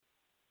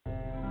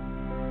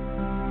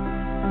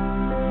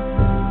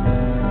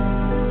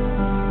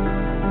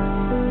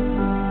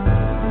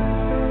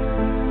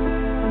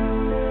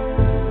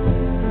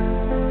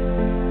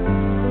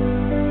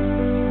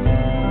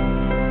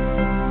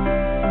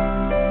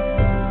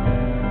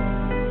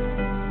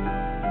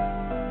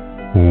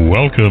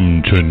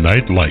Welcome to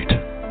Nightlight.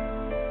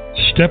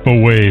 Step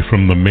away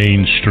from the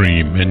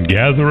mainstream and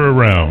gather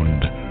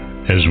around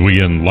as we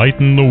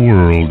enlighten the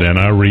world and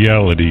our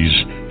realities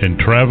and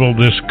travel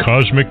this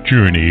cosmic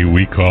journey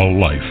we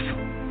call life.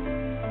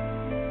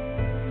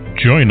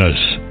 Join us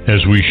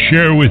as we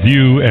share with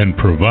you and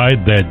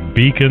provide that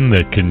beacon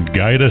that can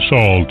guide us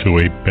all to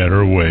a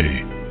better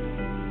way.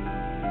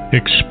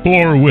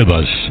 Explore with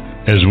us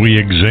as we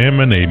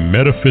examine a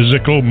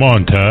metaphysical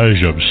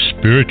montage of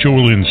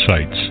spiritual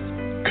insights,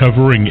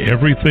 covering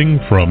everything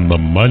from the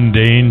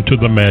mundane to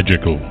the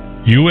magical,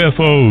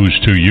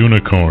 UFOs to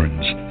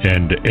unicorns,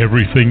 and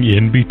everything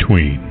in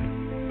between.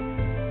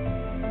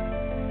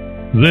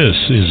 This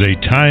is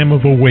a time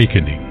of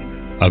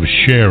awakening, of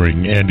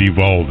sharing and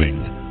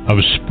evolving, of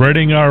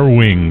spreading our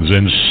wings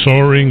and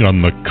soaring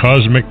on the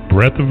cosmic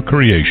breath of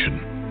creation.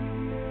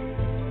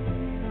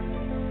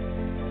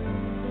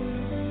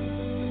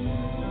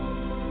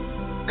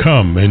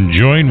 Come and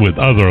join with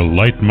other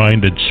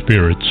light-minded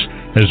spirits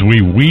as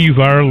we weave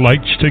our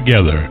lights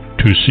together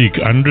to seek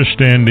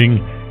understanding,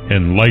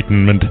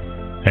 enlightenment,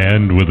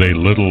 and, with a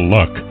little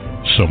luck,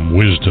 some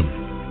wisdom.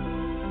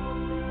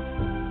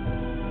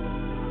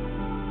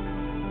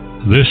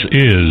 This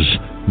is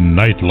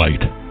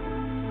Nightlight,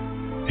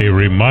 a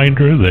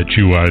reminder that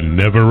you are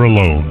never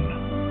alone.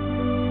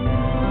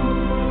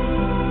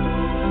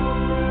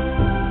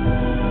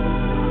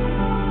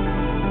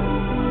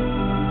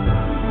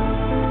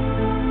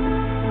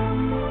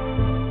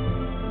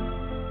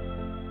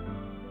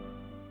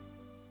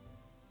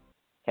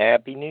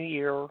 Happy New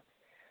Year.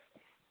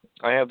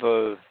 I have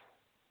a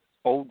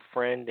old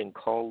friend and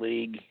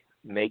colleague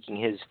making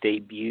his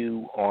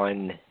debut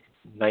on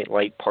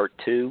Nightlight Part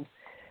 2,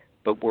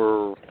 but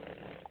we're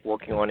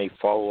working on a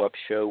follow-up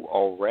show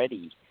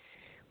already.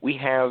 We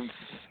have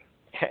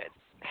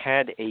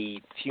had a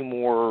few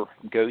more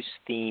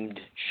ghost-themed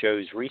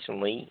shows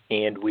recently,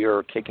 and we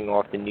are kicking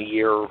off the new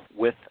year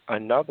with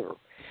another.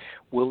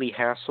 Willie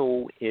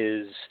Hassel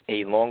is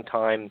a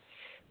longtime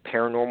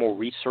paranormal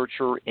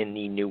researcher in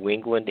the New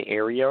England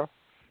area,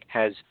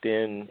 has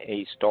been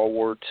a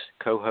stalwart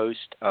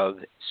co-host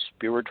of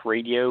Spirit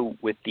Radio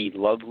with the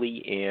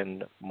lovely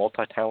and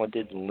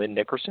multi-talented Lynn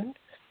Nickerson,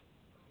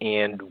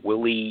 and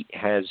Willie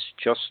has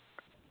just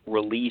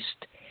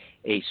released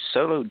a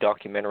solo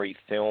documentary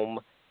film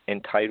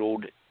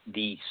entitled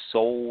The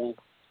Soul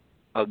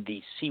of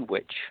the Sea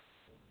Witch.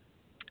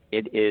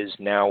 It is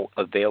now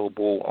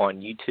available on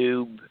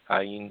YouTube.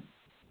 You can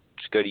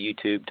just go to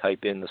YouTube,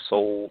 type in The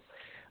Soul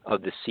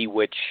of the Sea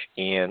Witch,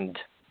 and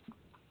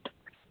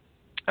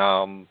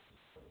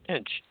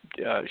it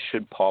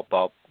should pop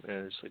up.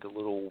 It's like a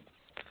little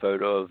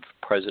photo of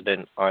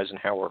President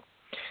Eisenhower.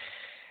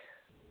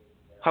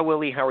 Hi,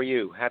 Willie. How are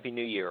you? Happy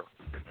New Year.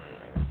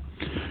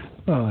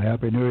 Oh,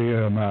 Happy New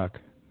Year,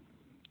 Mark.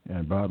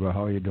 And Barbara,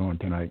 how are you doing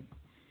tonight?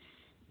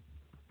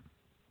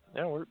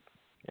 Yeah,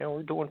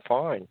 we're doing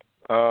fine.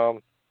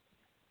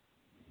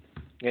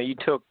 You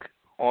took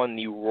on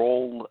the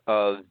role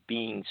of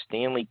being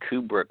Stanley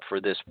Kubrick for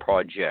this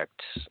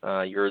project.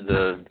 You're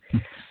the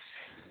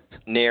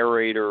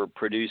narrator,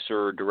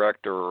 producer,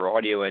 director,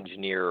 audio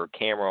engineer,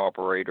 camera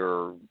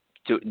operator,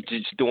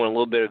 just doing a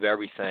little bit of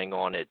everything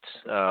on it.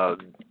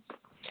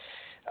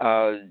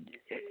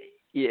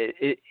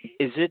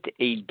 Is it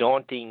a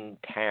daunting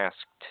task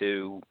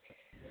to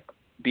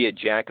be a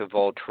jack of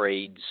all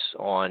trades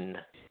on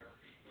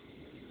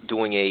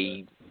doing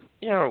a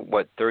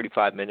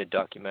 35-minute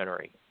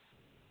documentary?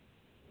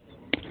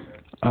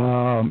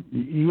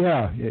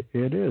 Yeah,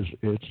 it is.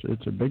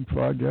 It's a big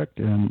project,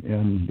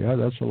 and yeah,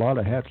 that's a lot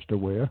of hats to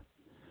wear.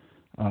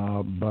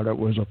 But it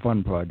was a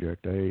fun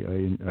project.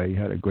 I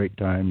had a great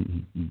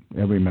time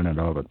every minute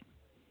of it.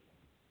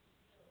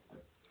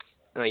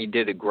 You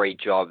did a great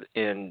job,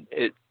 and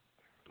it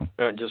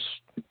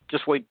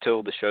just wait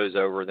till the show's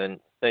over, then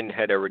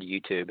head over to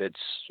YouTube. It's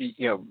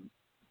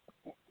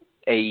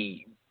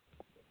a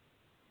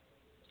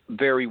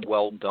very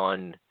well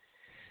done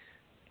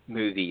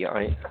movie.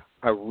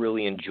 I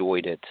really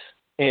enjoyed it,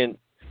 and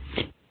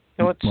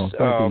well, thank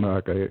you,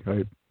 Mark.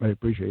 I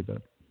appreciate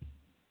that.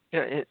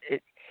 Yeah,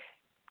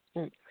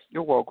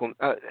 you're welcome.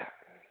 I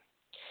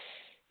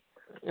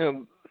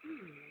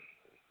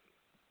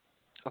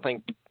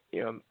think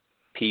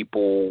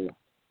people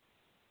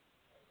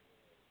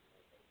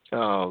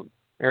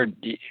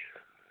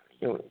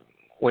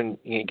when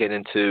you get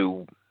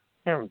into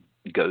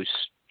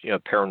ghosts,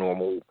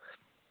 paranormal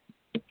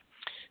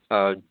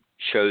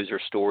shows or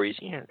stories,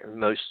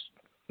 most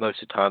of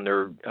the time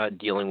they're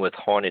dealing with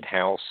haunted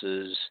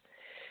houses,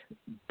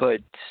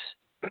 but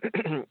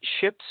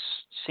ships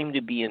seem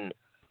to be an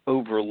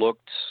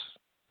overlooked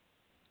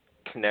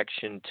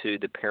connection to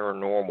the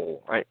paranormal.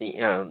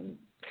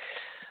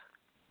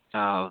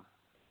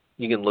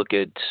 You can look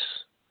at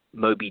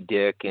Moby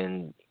Dick,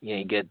 and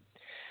you get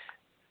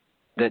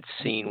that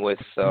scene with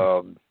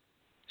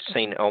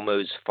St.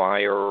 Elmo's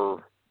fire,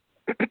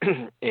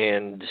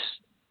 and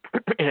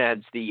it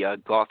adds the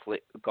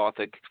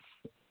gothic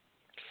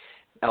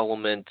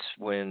element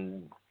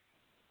when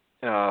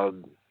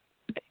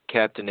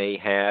Captain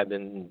Ahab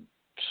and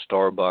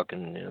Starbuck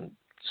and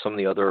some of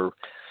the other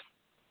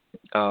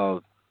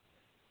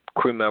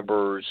crew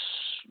members,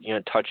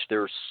 touch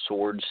their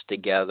swords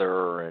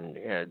together, and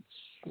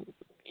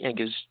it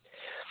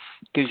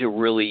gives you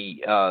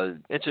really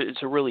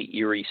it's a really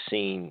eerie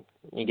scene.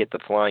 You get the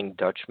Flying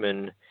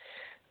Dutchman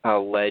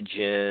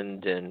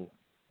legend, and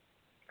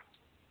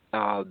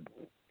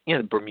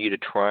the Bermuda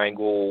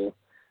Triangle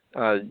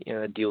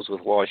deals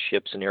with lost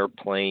ships and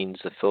airplanes.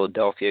 The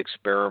Philadelphia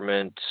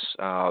Experiment,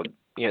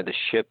 the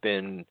ship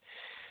in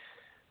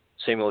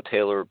Samuel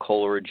Taylor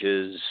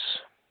Coleridge's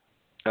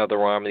The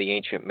Rime of the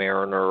Ancient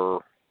Mariner.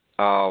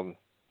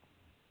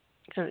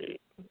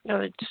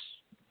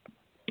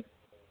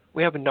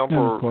 We have a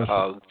number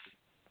of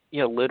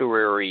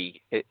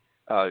literary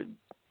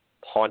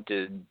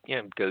haunted,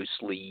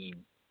 ghostly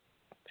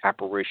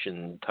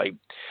apparition type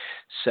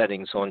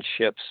settings on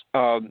ships.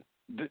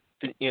 The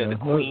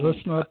Queen.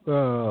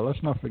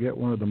 Let's not forget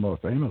one of the more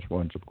famous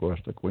ones, of course,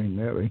 the Queen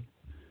Mary.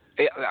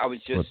 I was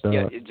just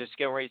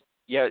getting ready.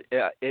 Yeah,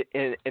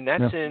 and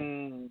that's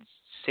in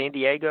San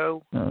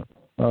Diego.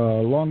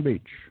 Long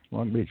Beach,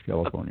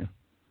 California.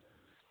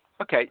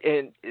 Okay,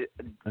 and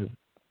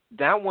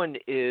that one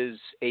is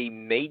a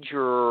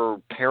major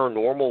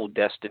paranormal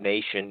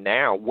destination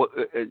now. What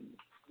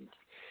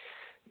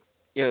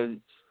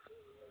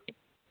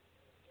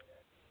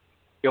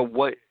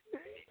what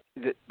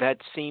that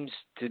seems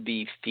to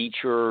be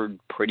featured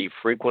pretty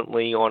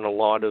frequently on a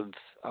lot of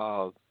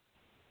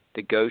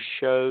the ghost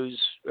shows.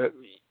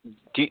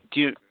 Do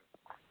you?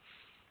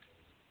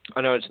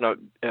 I know it's not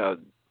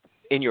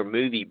in your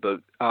movie,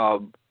 but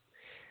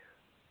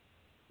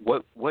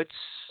what's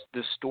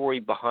the story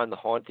behind the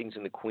hauntings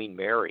in the Queen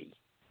Mary?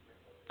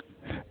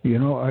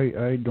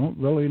 I don't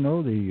really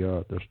know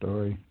the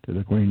story to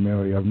the Queen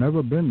Mary. I've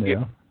never been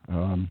there.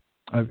 Yeah.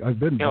 I've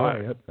been by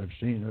it. I've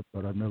seen it,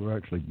 but I've never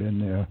actually been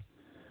there.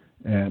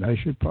 And I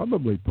should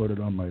probably put it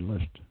on my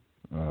list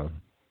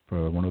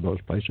for one of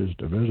those places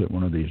to visit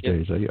one of these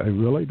days. I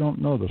really don't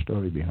know the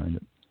story behind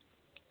it.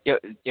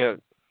 Yeah.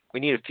 We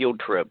need a field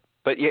trip.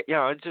 But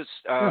I just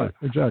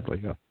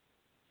exactly.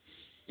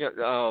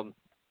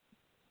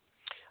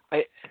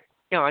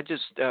 I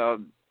just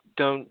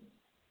don't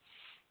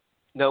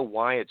know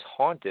why it's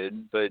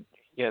haunted, but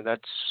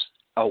that's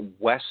a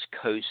West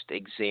Coast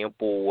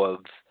example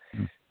of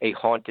a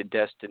haunted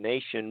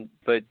destination.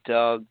 But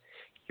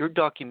your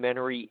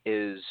documentary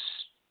is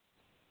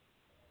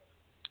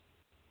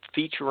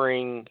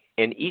featuring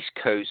an East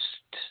Coast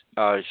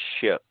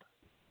ship.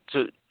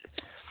 So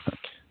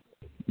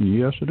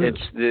yes, it is.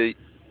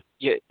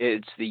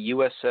 It's the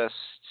USS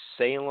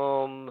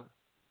Salem.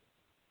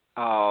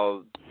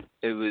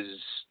 It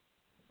was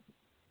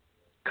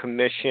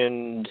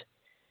commissioned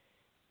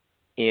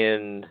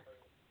in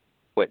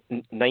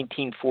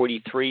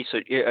 1943. So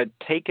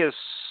take us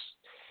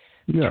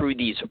through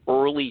these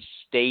early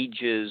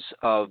stages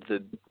of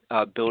the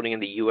building of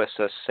the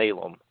USS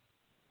Salem.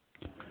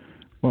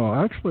 Well,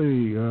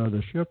 actually,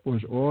 the ship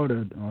was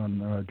ordered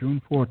on June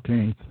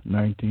 14th,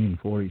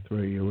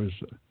 1943. It was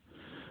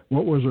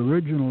what was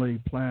originally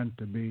planned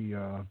to be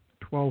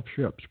 12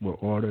 ships were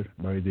ordered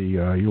by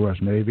the U.S.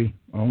 Navy.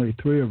 Only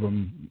 3 of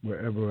them were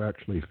ever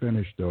actually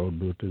finished, though,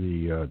 due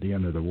to the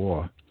end of the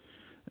war.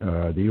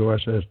 The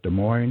USS Des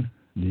Moines,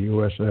 the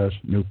USS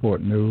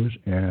Newport News,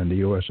 and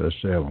the USS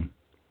Salem.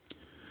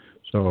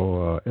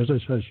 So, as I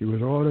said, she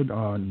was ordered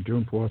on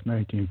June 4th,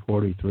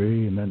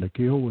 1943, and then the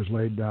keel was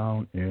laid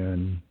down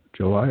in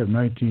July of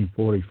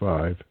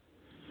 1945.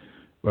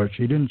 But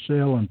she didn't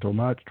sail until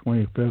March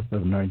 25th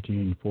of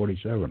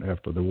 1947,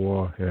 after the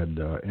war had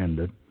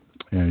ended.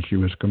 And she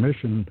was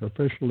commissioned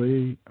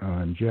officially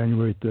on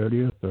January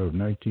 30th of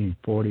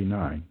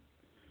 1949.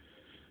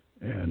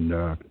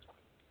 And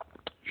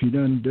she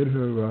then did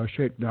her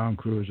shakedown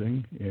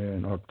cruising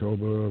in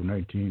October of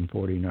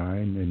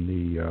 1949 in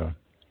the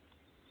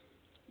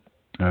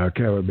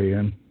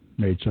Caribbean,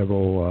 made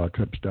several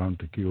trips down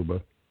to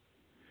Cuba,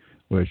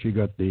 where she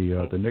got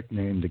the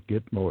nickname the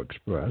Gitmo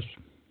Express.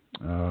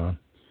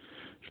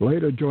 She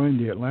later joined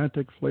the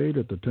Atlantic Fleet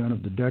at the turn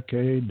of the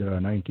decade,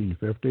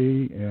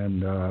 1950,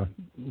 and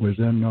was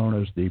then known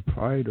as the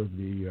Pride of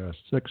the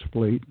Sixth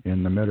Fleet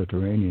in the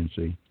Mediterranean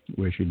Sea,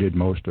 where she did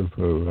most of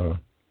her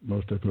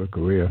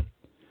career.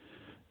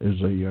 It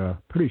was a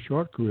pretty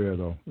short career,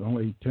 though,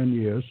 only 10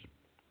 years.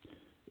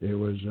 It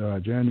was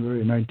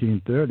January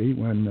 1930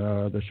 when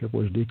the ship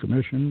was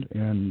decommissioned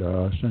and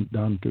sent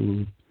down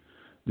to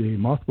the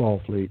mothball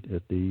fleet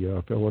at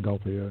the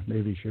Philadelphia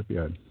Navy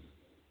Shipyard.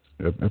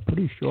 A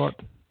pretty short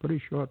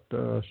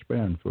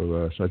span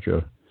for such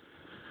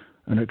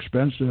an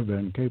expensive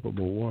and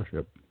capable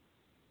warship.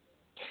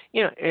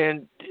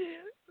 And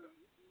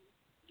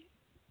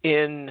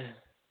in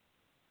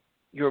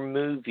your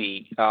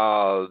movie,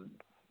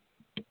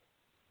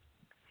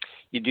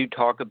 you do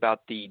talk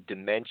about the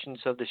dimensions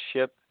of the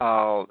ship.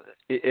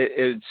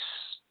 It's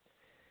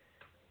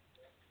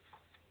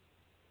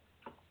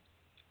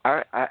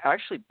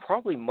actually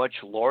probably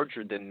much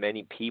larger than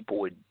many people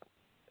would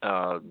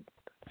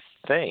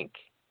think.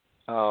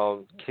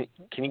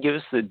 can you give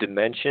us the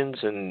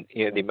dimensions and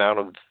the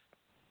amount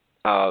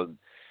of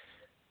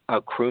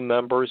crew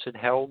members it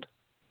held?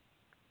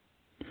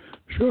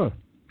 Sure.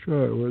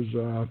 It was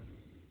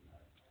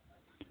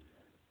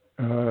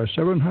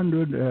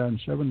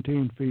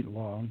 717 feet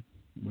long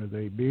with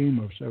a beam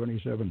of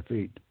 77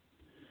 feet.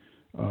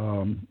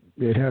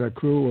 It had a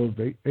crew of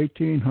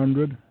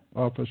 1,800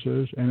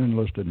 officers and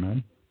enlisted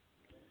men,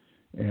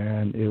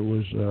 and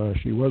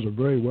she was a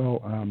very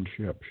well-armed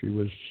ship. She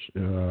was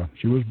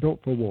built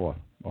for war,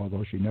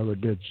 although she never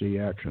did see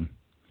action.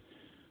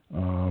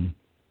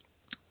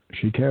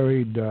 She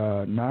carried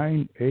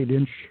 9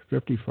 8-inch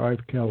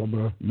 55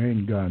 caliber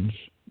main guns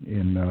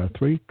in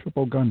 3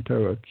 triple gun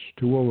turrets,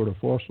 2 over the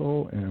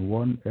foresail and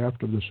 1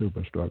 after the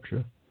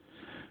superstructure.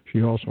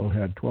 She also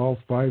had 12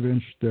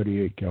 5-inch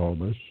 38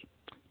 calibers,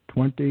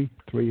 20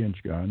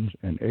 3-inch guns,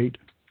 and 8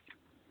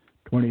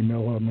 20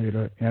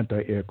 millimeter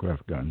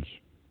anti-aircraft guns.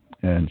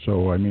 And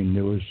so, I mean,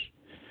 it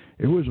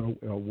was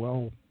a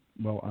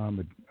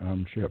well-armed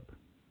ship.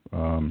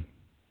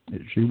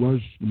 She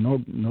was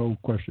no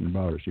question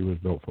about it. She was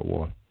built for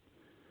war.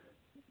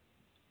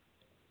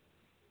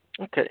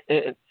 Okay.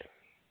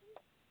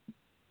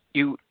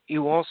 You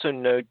also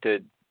note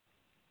that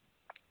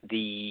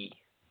the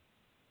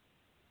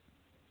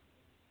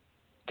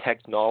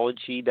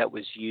technology that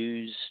was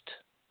used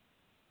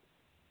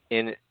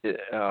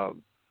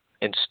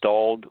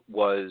installed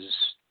was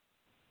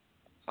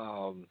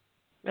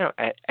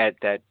at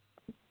that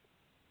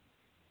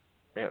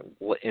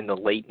in the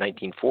late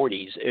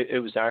 1940s.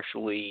 It was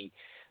actually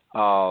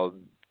the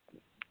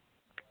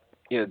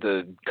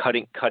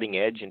cutting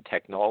edge in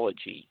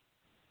technology.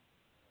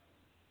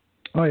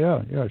 Oh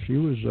yeah. She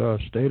was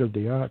state of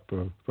the art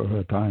for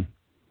her time.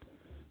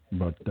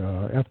 But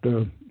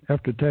after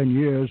 10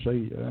 years,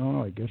 I don't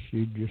know. I guess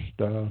she just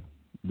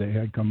they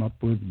had come up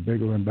with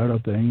bigger and better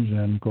things,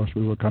 and of course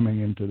we were coming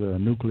into the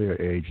nuclear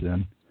age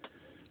then,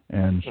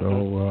 and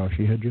so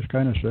she had just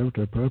kind of served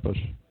her purpose,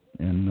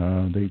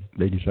 and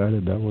they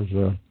decided that was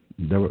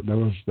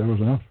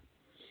enough.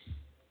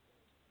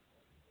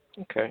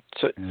 Okay.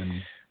 So.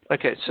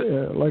 Like I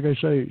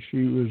say,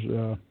 she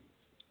was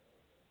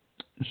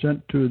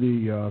sent to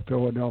the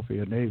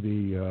Philadelphia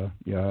Navy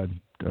Yard,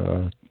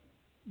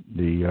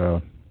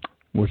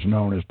 what's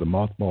known as the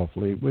mothball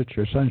fleet, which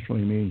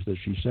essentially means that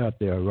she sat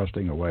there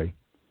rusting away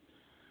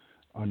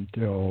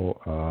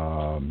until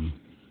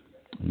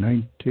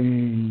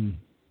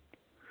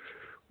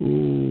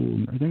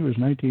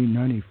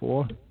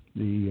 1994.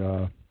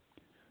 The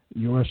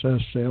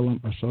USS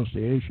Salem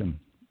Association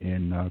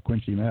in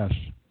Quincy, Mass.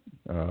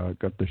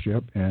 Got the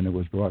ship, and it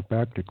was brought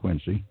back to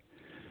Quincy.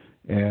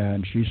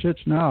 And she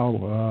sits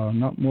now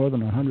not more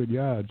than 100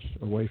 yards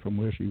away from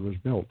where she was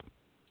built.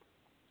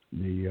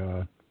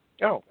 The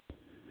old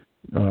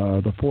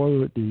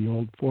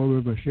Four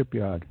River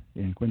Shipyard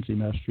in Quincy,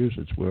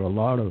 Massachusetts, where a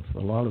lot of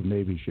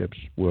Navy ships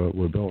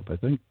were built. I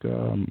think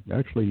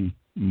actually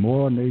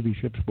more Navy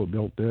ships were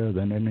built there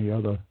than any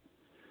other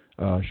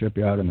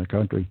shipyard in the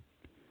country.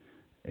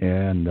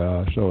 And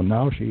so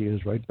now she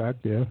is right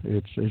back there.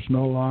 It's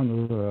no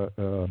longer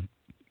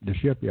the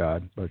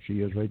shipyard, but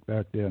she is right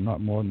back there,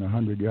 not more than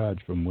 100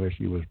 yards from where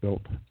she was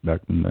built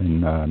back in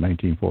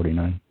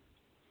 1949.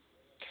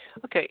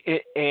 Okay,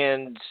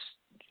 and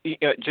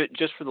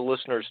just for the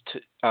listeners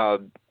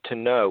to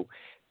know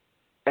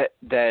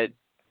that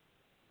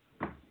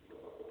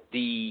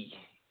the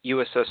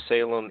USS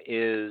Salem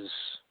is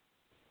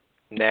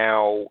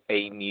now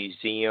a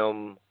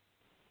museum.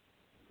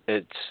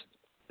 It's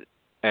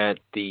at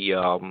the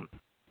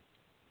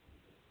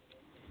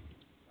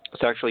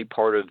it's actually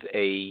part of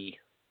a.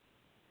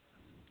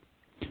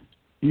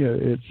 Yeah,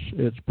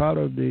 it's part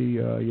of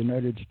the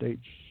United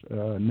States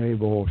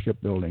Naval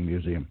Shipbuilding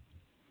Museum.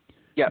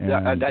 Yeah,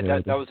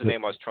 that was the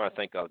name I was trying to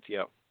think of.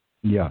 Yeah.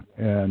 Yeah,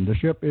 and the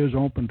ship is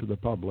open to the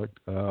public.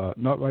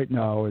 Not right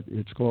now;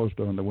 it's closed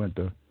during the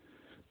winter.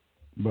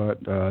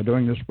 But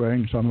during the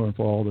spring, summer, and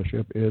fall, the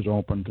ship is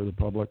open to the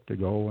public to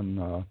go,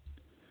 and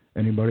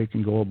anybody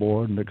can go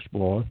aboard and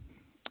explore.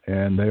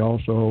 And they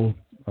also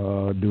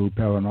do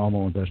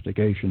paranormal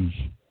investigations,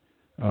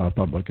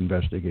 public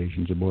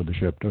investigations aboard the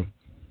ship too.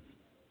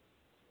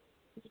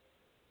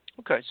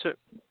 Okay,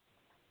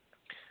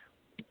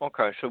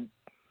 so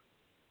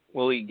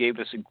Willie gave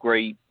us a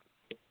great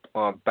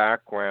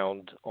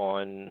background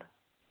on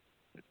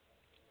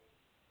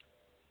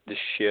the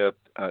ship.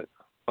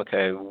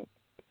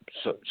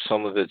 So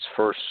some of its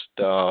first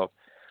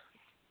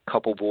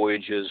couple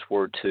voyages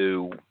were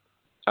to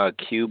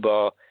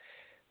Cuba.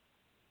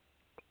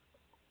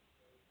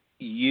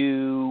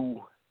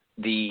 You,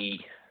 the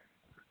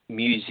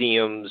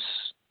museum's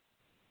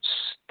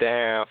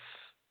staff,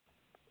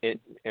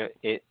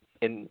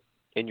 in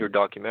your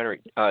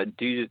documentary,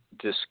 do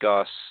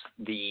discuss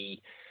the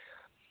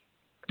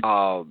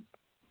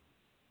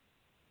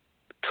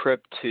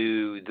trip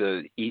to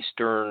the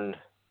Eastern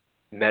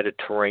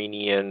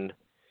Mediterranean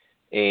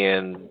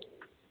and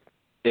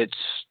its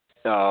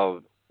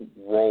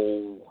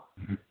role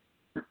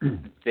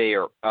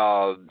there.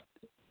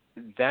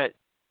 That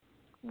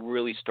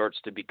really starts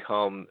to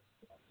become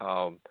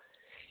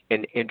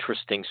an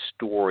interesting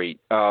story.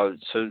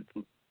 So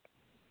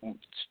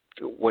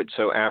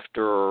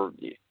after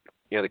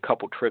the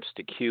couple trips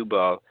to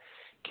Cuba,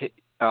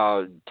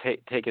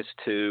 take us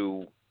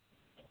to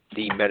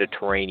the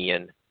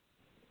Mediterranean.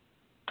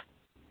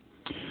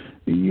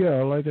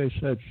 Yeah, like I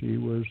said, she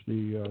was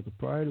the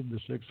pride of the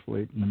Sixth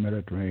Fleet in the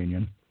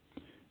Mediterranean,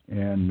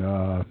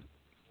 and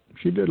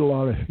she did a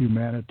lot of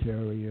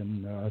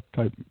humanitarian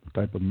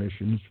type of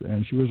missions,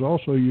 and she was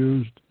also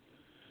used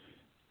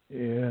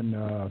in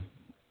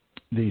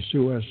the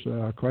Suez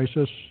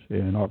crisis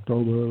in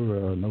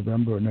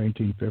November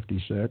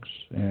 1956,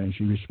 and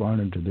she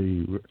responded to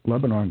the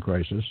Lebanon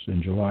crisis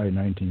in July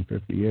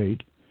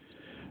 1958.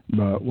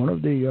 But one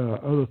of the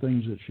other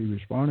things that she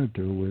responded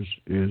to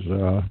is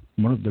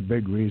one of the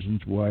big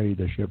reasons why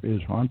the ship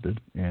is haunted,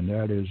 and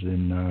that is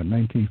in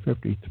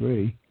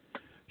 1953,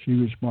 she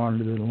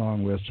responded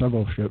along with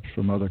several ships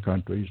from other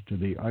countries to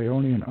the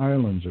Ionian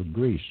Islands of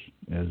Greece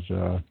as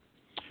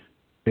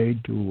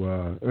aid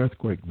to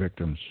earthquake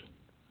victims.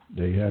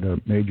 They had a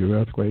major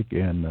earthquake,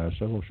 and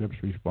several ships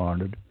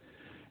responded,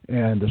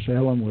 and the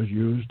Salem was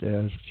used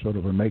as sort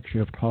of a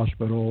makeshift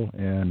hospital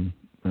and,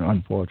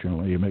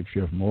 unfortunately, a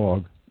makeshift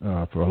morgue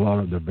for a lot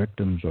of the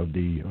victims of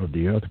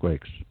the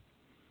earthquakes.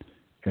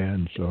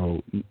 And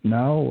so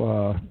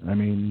now,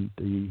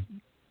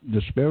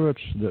 the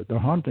spirits, the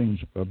hauntings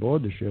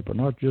aboard the ship are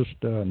not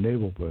just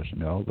naval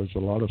personnel. There's a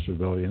lot of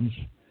civilians,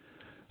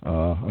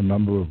 a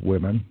number of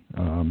women.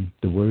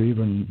 There were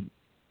even,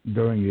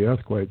 during the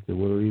earthquake, there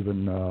were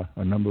even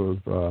a number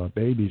of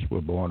babies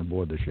were born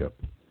aboard the ship.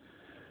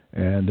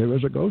 And there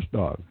was a ghost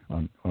dog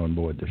on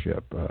board the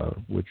ship,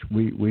 which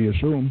we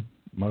assume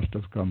must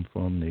have come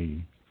from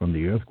the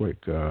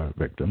earthquake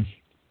victims.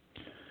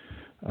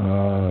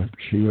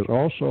 She was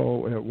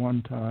also at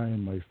one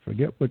time, I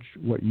forget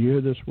what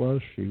year this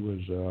was, she was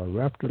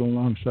rafted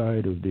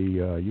alongside of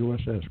the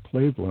USS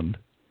Cleveland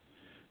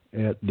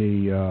at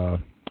the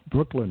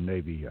Brooklyn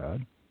Navy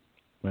Yard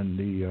when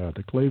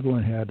the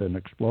Cleveland had an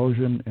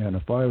explosion and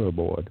a fire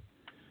aboard,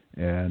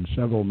 and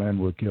several men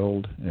were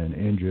killed and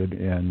injured,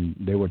 and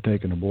they were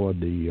taken aboard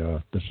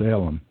the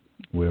Salem,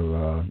 where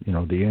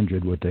the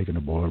injured were taken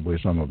aboard, where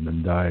some of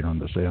them died on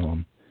the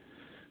Salem.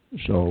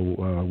 So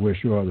we're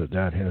sure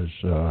that has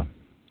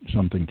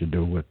something to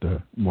do with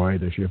why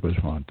the ship is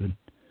haunted.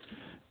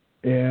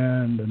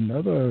 And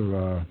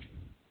another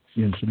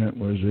incident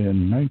was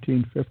in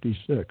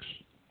 1956.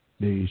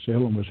 The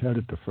Salem was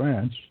headed to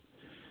France,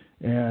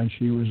 and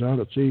she was out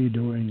at sea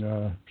doing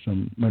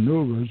some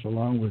maneuvers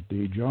along with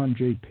the John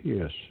J.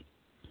 Pierce.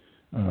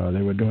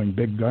 They were doing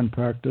big gun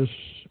practice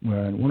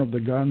when one of the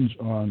guns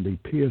on the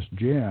Pierce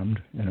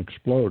jammed and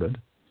exploded,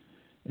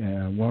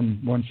 and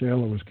one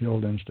sailor was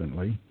killed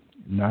instantly.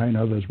 9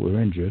 others were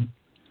injured,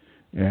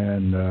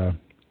 and the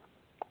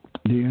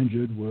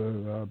injured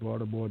were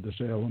brought aboard the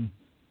Salem,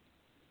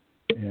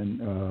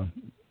 and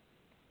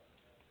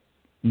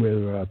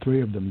where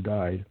 3 of them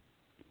died.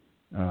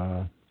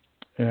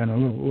 And a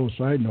little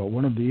side note,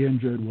 one of the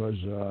injured was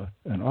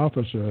an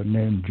officer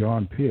named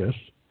John Pierce,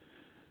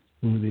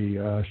 who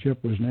the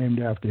ship was named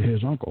after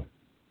his uncle,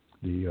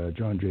 the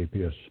John J.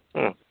 Pierce.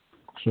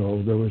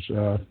 So there was,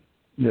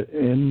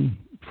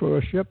 for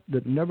a ship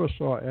that never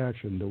saw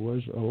action, there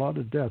was a lot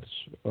of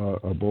deaths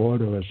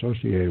aboard or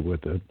associated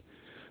with it.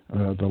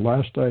 The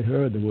last I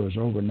heard, there was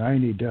over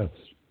 90 deaths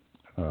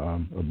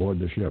aboard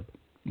the ship,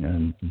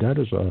 and that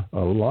is a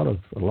lot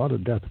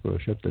of death for a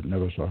ship that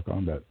never saw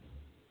combat.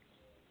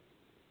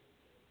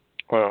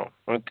 Wow.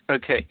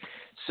 Okay.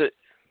 So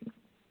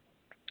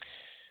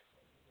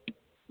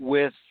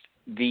with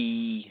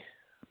the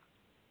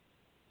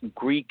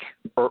Greek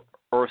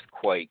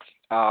earthquake,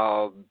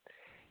 are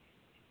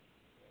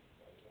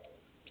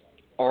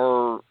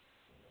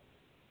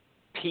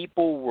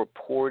people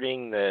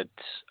reporting that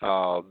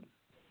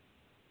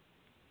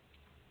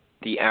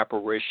the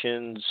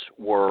apparitions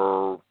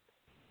were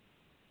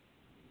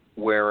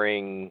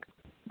wearing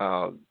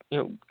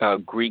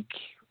Greek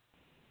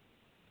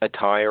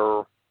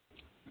attire?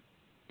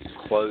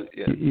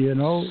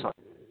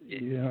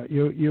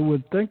 You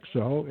would think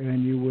so,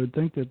 and you would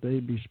think that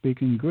they'd be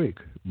speaking Greek,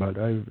 but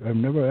I've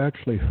never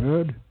actually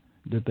heard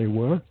that they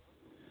were.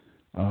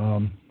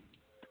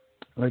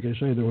 Like I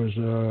say, there was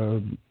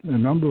a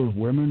number of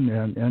women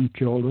and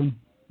children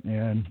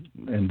and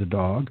the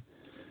dog,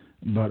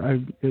 but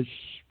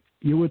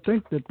you would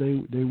think that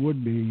they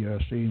would be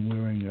seen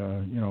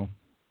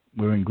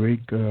wearing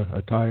Greek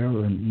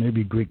attire, and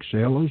maybe Greek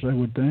sailors, I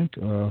would think.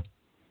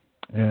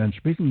 And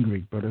speaking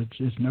Greek, but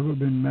it's never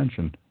been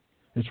mentioned.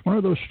 It's one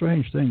of those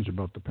strange things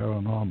about the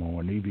paranormal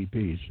and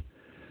EVPs.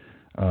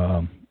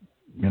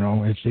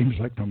 It seems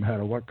like no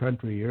matter what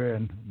country you're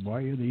in,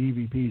 why are the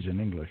EVPs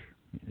in English?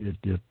 It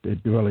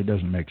really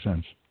doesn't make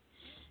sense.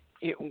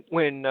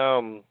 When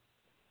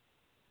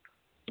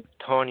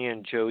Tanya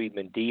and Joey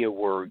Medea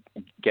were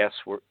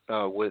guests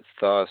with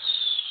us,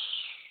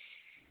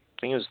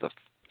 I think it was the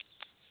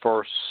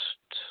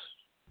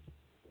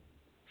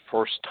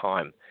first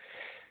time.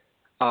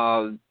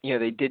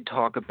 They did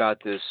talk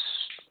about this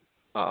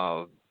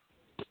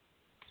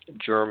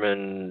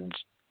German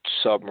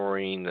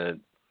submarine that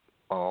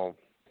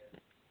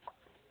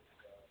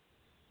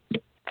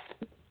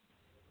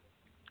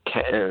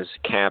as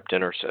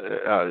captain or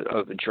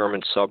of a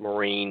German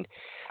submarine.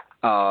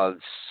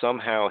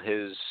 Somehow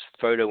his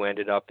photo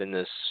ended up in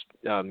this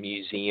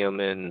museum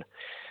in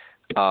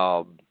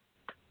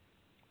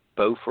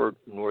Beaufort,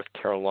 North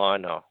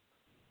Carolina,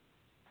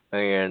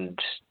 and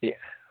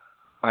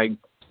I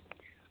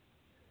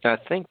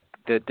think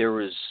that there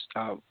was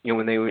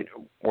when they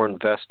were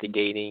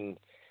investigating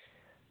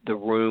the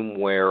room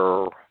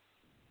where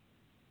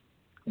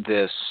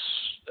this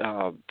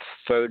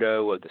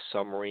photo of the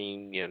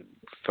submarine,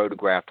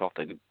 photographed off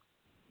the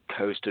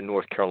coast of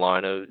North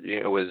Carolina,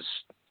 was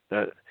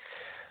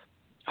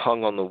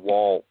hung on the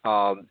wall.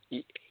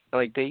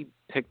 Like they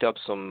picked up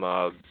some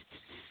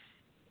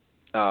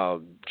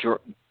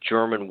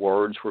German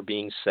words were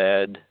being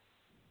said.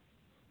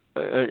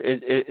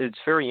 It's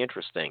very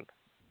interesting.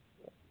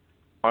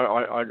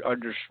 I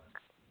just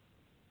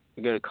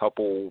get a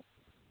couple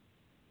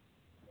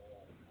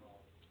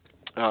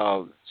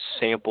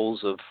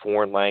samples of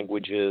foreign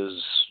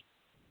languages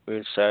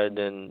being said,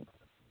 and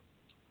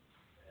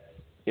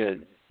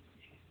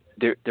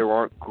there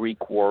aren't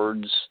Greek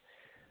words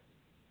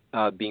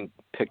being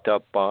picked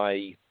up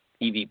by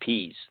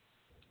EVPs.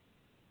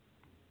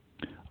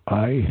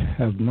 I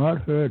have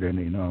not heard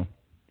any. No,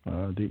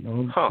 the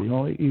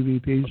only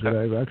EVPs that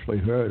I've actually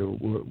heard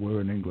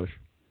were in English.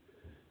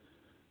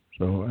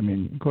 So I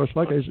mean, of course,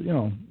 like I said,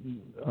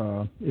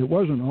 it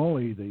wasn't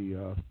only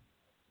the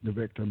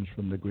victims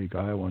from the Greek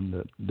island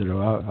that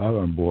are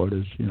on board.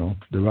 As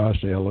there are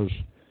sailors,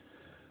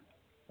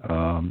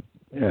 and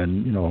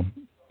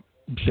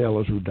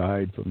sailors who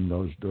died from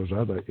those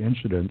other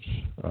incidents,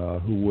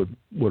 who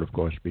would of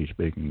course be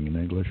speaking in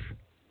English.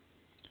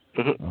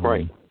 Mm-hmm.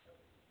 Right.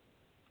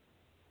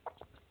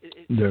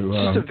 It's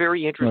just a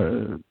very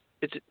interesting.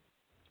 It's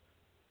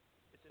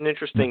an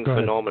interesting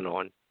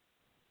phenomenon.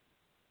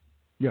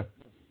 Yeah.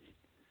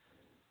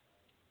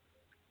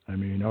 I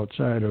mean,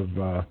 outside of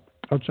the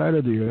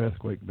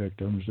earthquake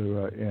victims,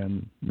 there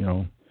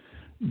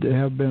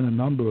have been a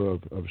number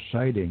of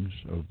sightings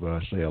of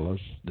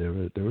sailors.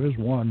 There is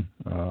one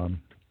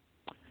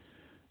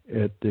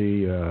at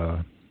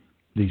the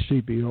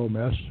CPO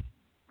mess.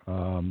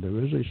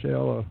 There is a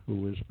sailor who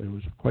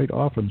was quite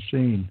often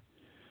seen.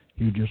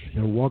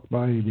 He'll walk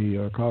by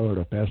the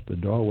corridor past the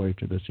doorway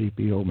to the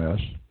CPO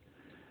mess,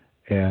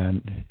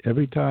 and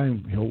every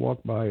time he'll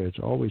walk by, it's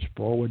always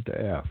forward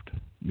to aft.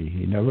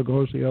 He never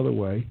goes the other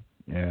way,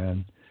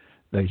 and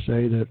they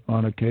say that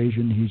on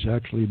occasion he's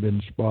actually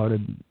been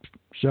spotted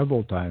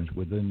several times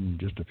within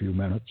just a few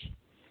minutes.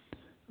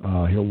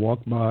 He'll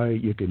walk by,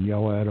 you can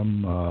yell at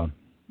him,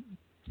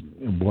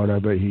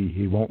 whatever.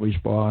 He won't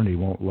respond, he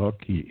won't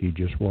look, he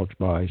just walks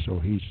by. So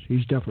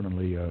he's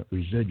definitely a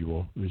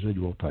residual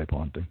type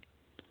haunting.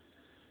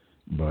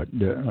 But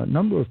a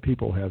number of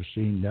people have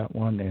seen that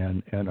one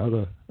and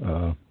other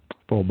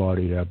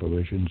full-bodied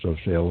apparitions of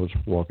sailors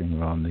walking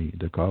around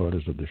the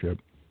corridors of the ship.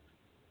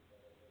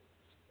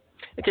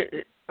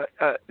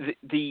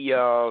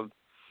 The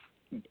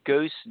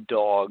ghost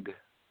dog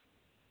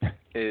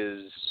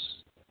is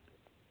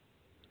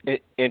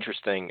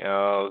interesting.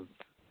 I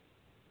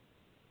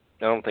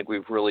don't think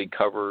we've really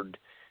covered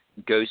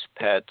ghost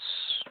pets,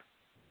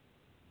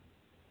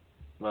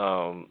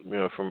 from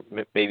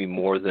maybe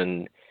more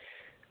than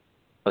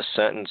a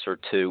sentence or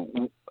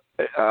two.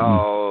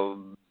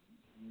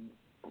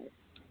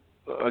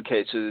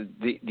 Okay, so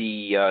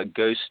the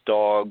ghost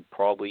dog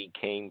probably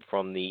came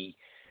from the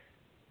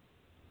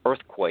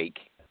earthquake.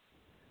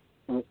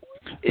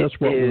 That's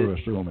what we're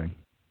assuming.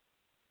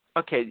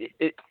 Okay,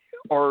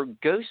 are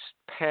ghost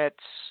pets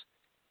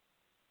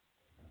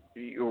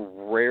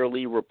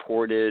rarely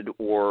reported,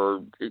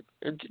 or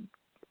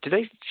do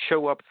they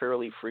show up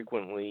fairly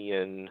frequently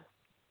in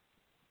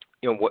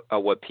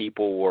what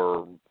people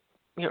were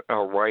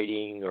are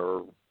writing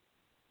or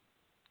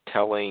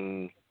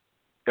telling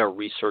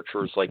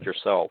researchers like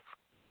yourself?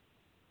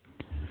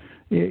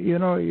 You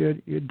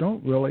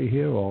don't really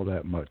hear all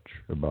that much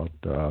about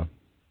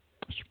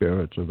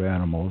spirits of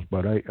animals,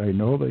 but I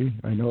know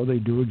they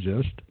do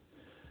exist.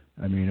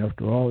 I mean,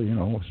 after all,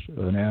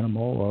 an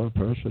animal or a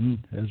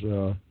person has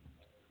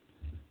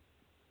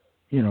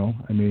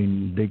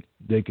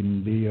they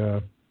can be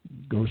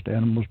ghost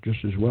animals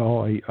just as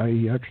well.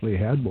 I actually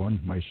had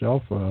one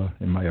myself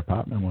in my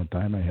apartment one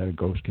time. I had a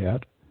ghost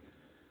cat.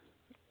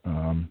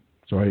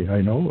 So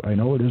I know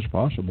it is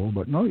possible,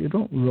 but no, you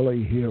don't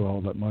really hear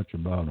all that much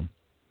about them.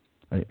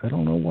 I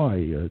don't know why.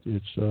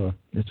 It's a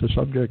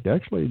subject.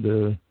 Actually,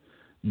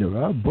 there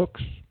are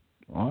books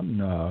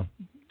on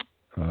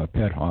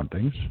pet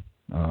hauntings.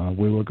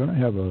 We were going to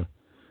have a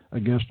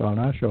guest on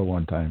our show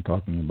one time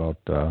talking about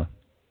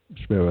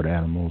spirit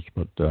animals,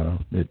 but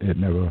it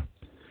never.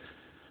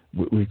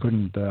 We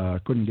couldn't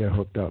get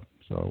hooked up,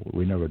 so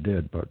we never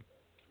did. But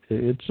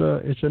it's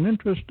an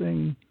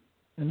interesting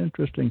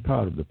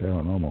part of the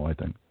paranormal, I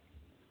think.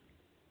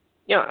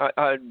 Yeah,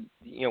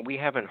 we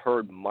haven't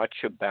heard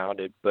much about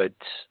it, but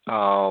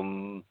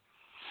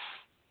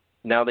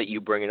now that you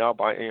bring it up,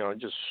 I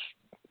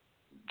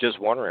just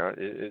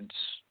wondering,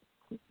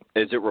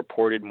 is it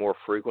reported more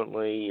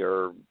frequently,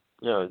 or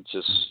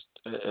just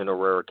in a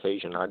rare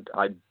occasion?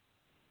 I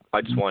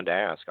just wanted to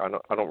ask. I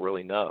don't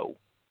really know,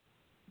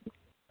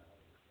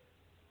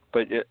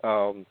 but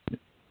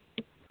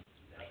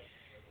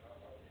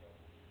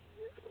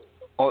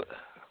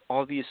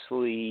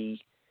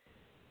obviously,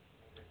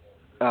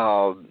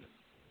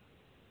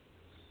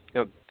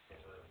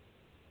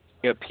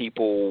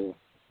 people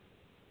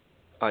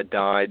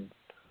died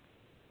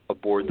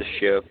aboard the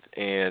ship,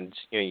 and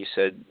you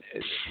said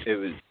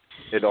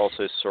it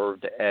also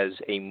served as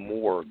a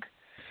morgue.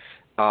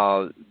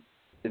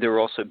 There were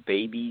also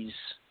babies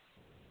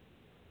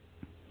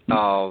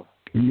born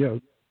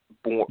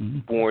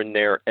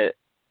there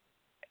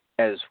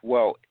as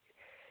well.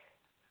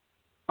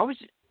 I was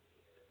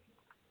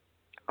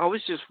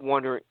just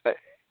wondering,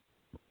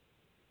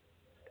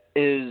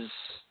 is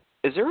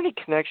there any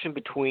connection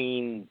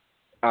between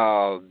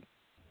the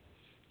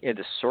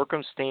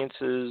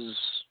circumstances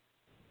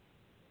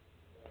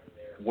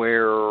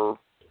where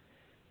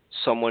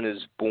someone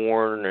is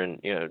born, and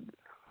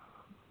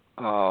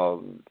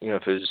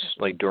if it's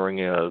like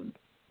during a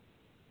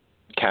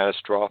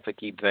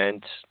catastrophic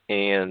event,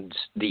 and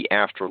the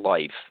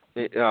afterlife?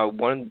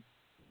 One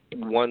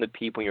of the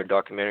people in your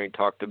documentary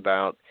talked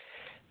about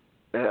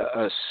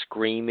a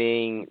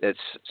screaming that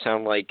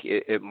sounded like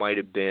it might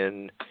have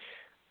been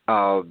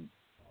one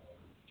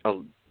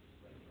of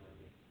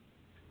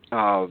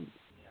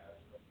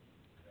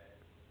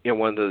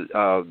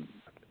the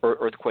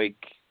earthquake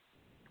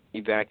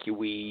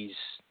evacuees,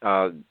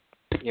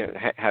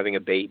 having a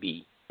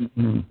baby.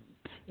 Mm-hmm.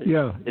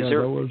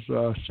 There was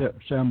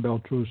Sam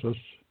Beltrusis.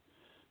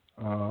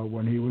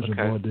 When he was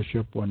aboard the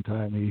ship one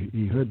time,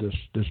 he heard this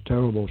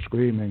terrible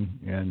screaming,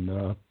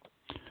 and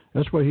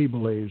that's what he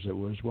believes it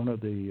was. One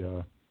of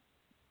the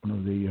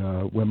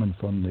women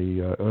from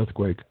the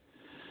earthquake,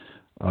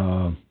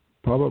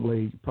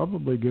 probably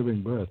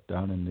giving birth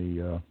down in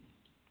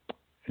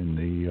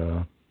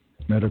the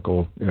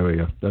medical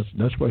area.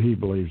 That's what he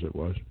believes it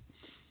was.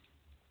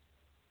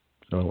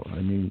 So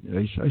I mean,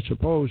 I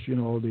suppose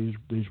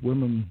these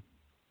women,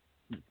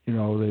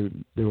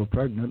 they were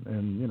pregnant,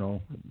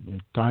 and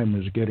time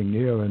is getting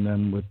near, and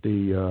then with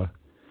the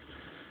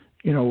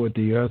with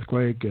the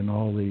earthquake and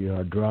all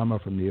the drama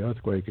from the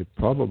earthquake, it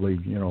probably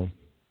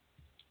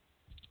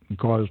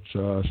caused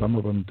some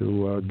of them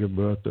to give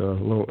birth a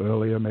little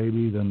earlier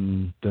maybe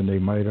than they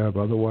might have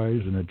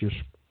otherwise, and it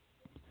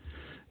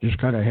just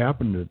kind of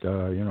happened that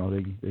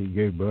they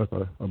gave birth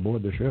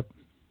aboard the ship.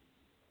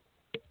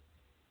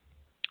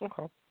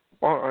 Okay.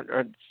 Well,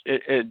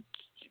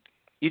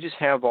 you just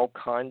have all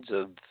kinds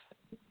of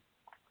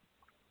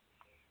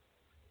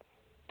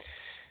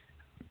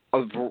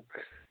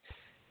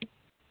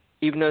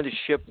even though the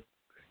ship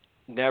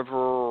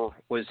never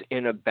was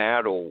in a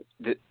battle,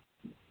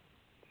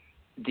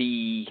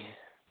 the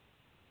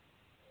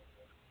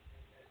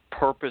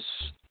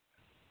purpose,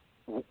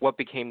 what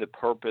became the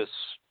purpose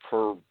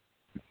for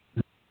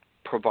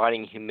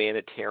providing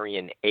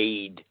humanitarian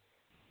aid,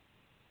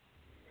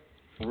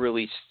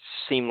 really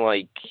seemed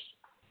like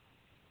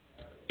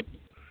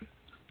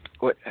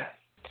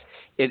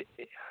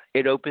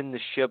it opened the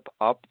ship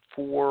up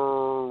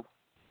for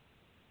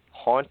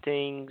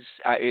hauntings.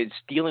 It's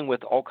dealing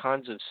with all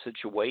kinds of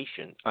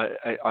situations,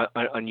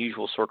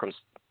 unusual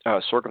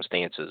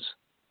circumstances.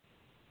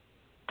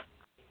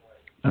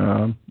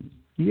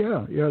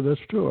 That's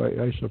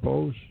true. I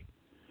suppose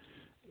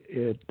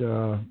it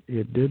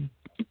did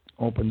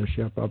open the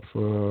ship up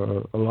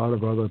for a lot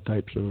of other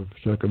types of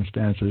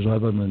circumstances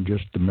other than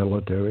just the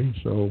military.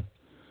 So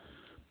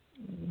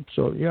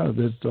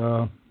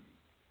that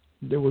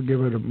they would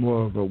give it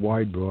more of a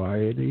wide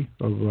variety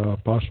of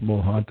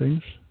possible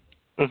hauntings.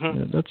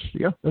 Mm-hmm.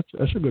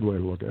 That's a good way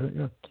to look at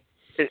it.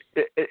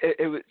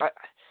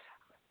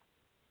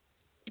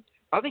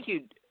 I think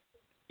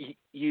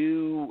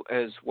you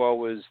as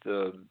well as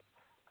the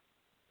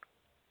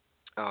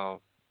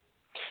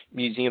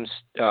museum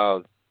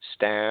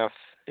staff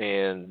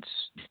and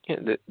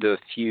the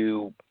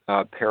few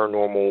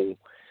paranormal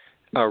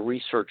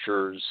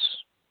researchers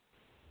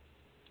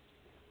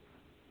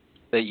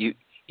that you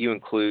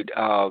include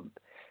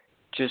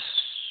just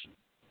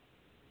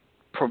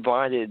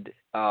provided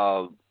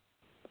a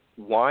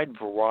wide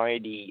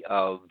variety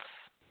of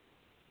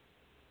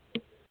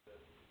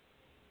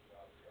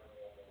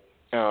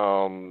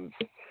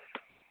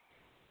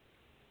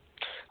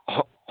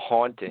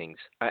hauntings.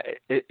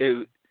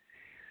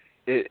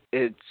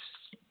 It's.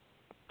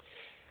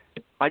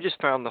 I just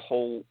found the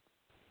whole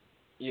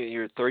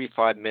your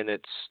 35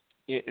 minutes.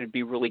 It'd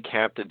be really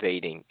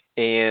captivating,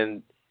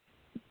 and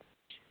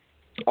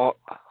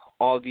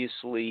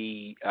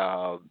obviously,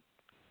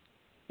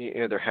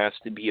 there has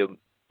to be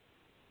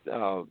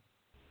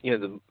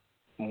the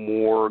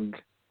morgue.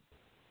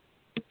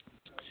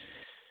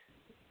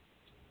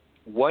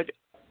 What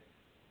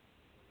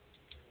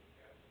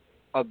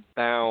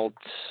about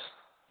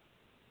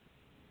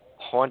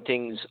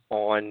hauntings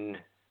on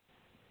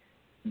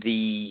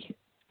the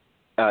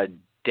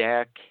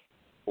deck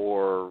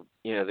or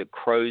the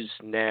crow's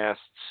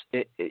nests.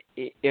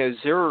 Is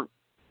there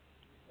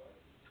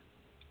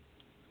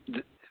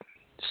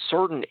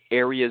certain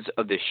areas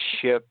of the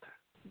ship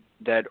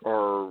that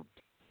are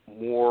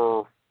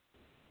more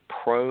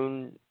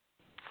prone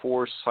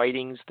for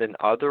sightings than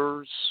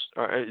others?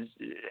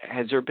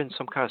 Has there been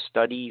some kind of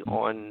study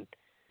on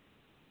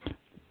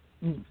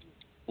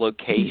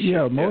location?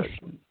 Yeah,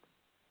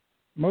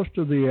 most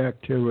of the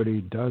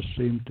activity does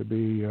seem to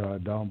be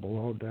down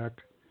below deck.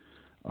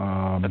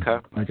 Okay.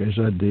 Like I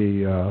said,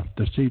 the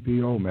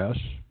CPO mess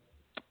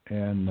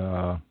and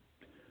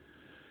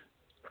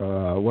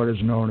what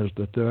is known as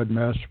the third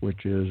mess,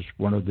 which is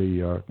one of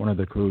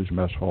the crew's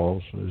mess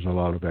halls. There's a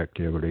lot of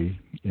activity,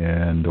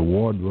 and the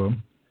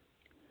wardroom,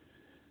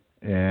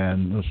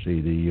 and let's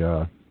see,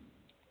 the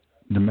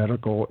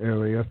medical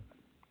area,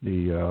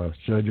 the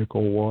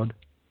surgical ward,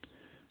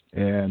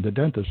 and the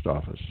dentist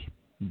office.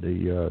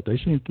 They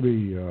seem to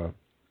be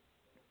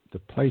the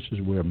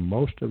places where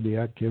most of the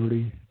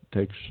activity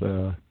takes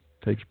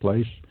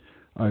place.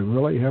 I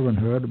really haven't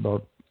heard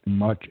about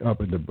much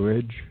up in the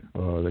bridge,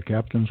 the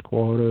captain's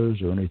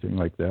quarters, or anything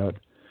like that.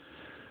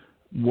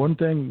 One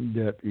thing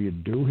that you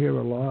do hear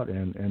a lot,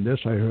 and this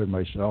I heard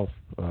myself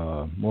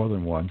more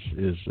than once,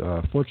 is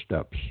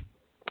footsteps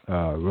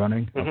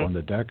running up on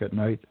the deck at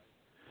night.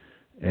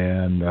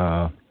 And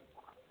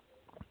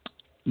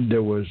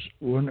there was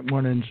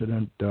one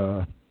incident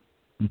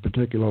in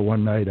particular.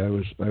 One night I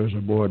was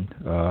aboard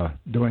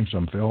doing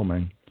some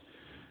filming,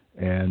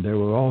 and they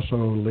were also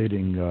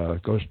leading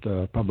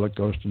public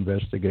ghost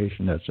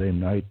investigation that same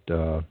night.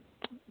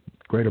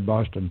 Greater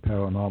Boston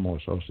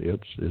Paranormal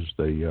Associates is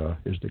the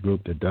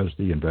group that does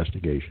the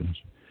investigations,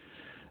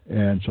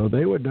 and so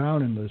they were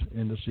down in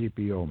the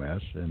CPO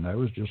mess, and I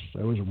was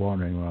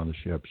wandering around the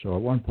ship. So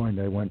at one point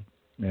I went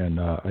and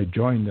I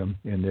joined them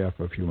in there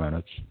for a few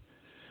minutes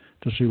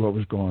to see what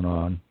was going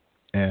on,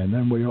 and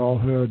then we all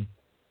heard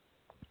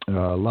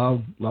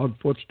loud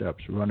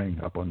footsteps running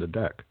up on the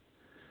deck.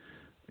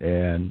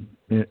 And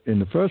in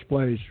the first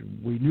place,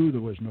 we knew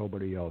there was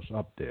nobody else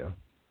up there.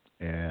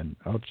 And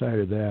outside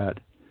of that,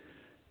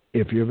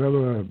 if you've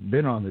ever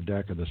been on the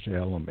deck of the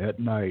Salem at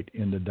night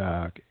in the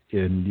dark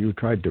and you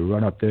tried to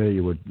run up there,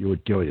 you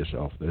would kill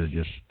yourself. There's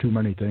just too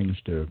many things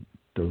to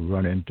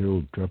run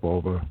into, trip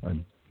over.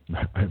 And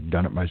I've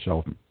done it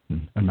myself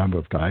a number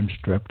of times,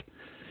 tripped.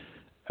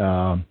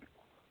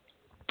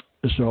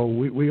 So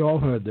we all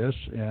heard this,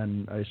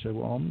 and I said,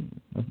 well,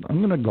 I'm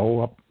going to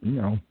go up,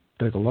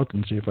 take a look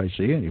and see if I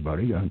see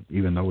anybody,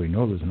 even though we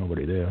know there's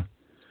nobody there.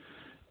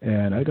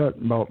 And I got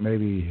about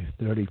maybe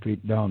 30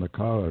 feet down the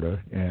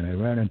corridor, and I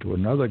ran into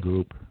another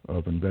group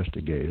of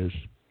investigators,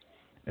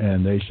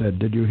 and they said,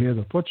 did you hear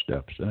the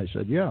footsteps? And I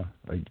said, yeah,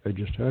 I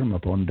just heard them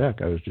up on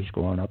deck. I was just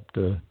going up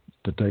to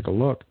take a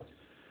look.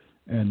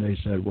 And they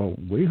said, well,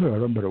 we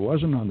heard them, but it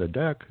wasn't on the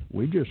deck.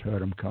 We just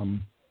heard them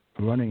come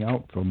running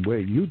out from where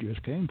you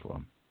just came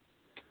from.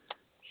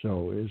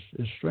 So it's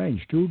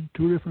strange. Two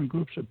different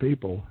groups of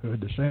people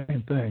heard the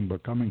same thing,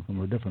 but coming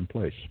from a different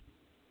place.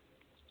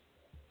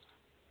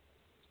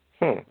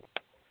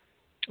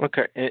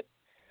 Okay.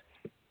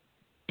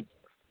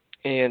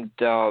 And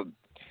the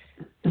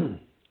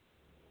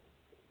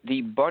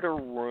butter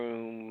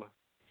room,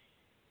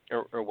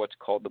 or what's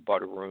called the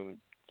butter room,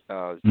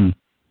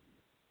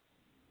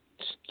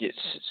 it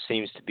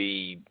seems to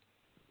be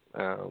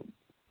the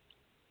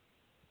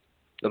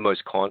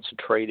most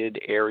concentrated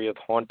area of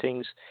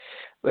hauntings.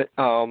 But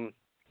that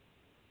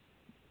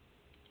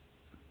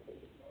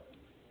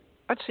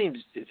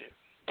seems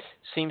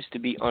to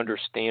be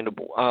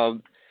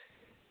understandable.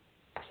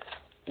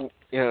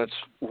 It's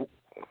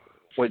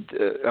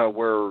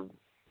where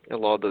a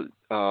lot of the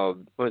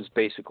was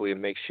basically a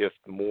makeshift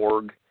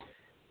morgue.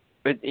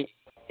 But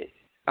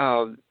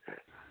some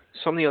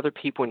of the other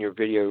people in your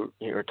video,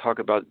 talk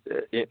about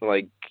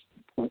like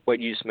what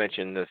you just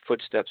mentioned, the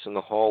footsteps in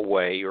the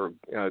hallway or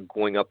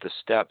going up the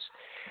steps.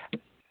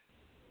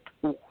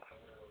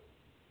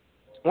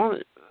 One of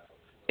the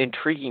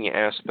intriguing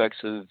aspects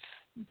of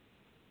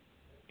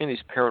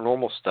these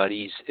paranormal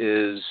studies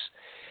is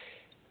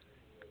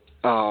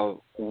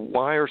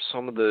why are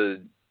some of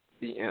the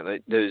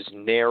those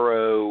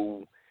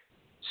narrow,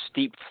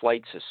 steep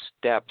flights of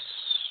steps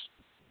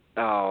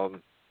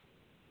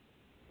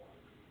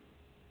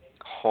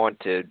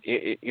haunted?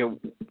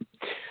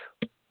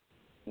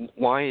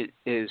 Why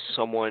is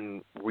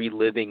someone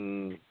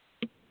reliving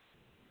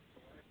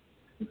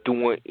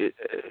doing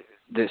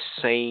the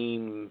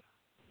same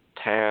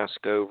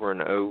task over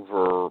and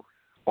over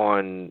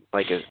on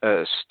like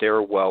a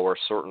stairwell or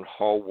a certain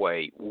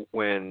hallway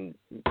when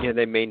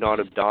they may not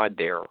have died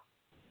there?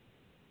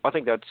 I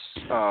think that's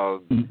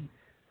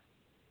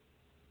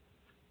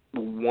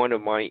one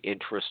of my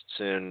interests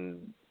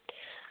in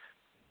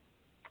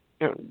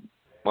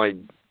my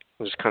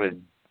just kind of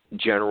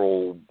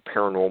general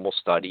paranormal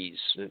studies.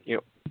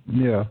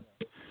 Yeah.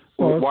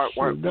 Well,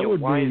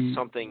 why is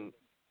something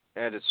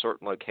at a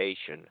certain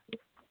location?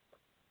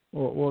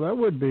 Well, that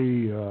would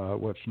be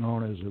what's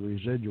known as a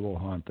residual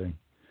haunting.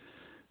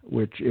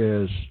 which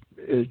is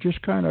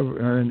just kind of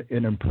an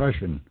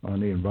impression on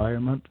the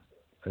environment.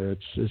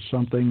 It's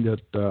something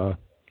that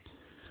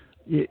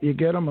you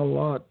get them a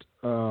lot,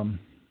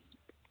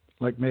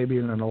 like maybe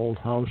in an old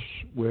house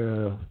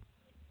where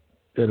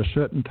at a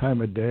certain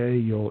time of day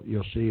you'll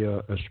see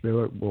a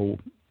spirit will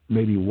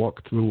maybe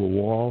walk through a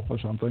wall or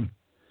something,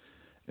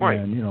 right.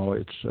 And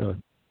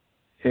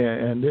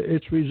and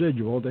it's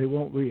residual. They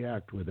won't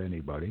react with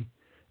anybody.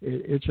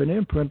 It's an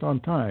imprint on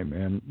time.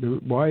 And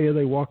why are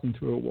they walking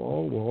through a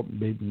wall? Well,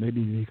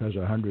 maybe because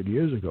 100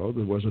 years ago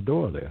there was a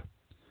door there.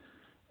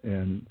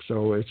 And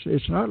so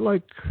it's not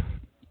like,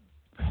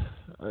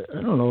 I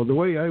don't know, the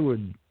way I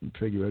would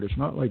figure it, it's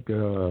not like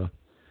a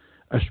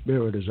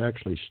spirit is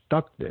actually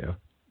stuck there.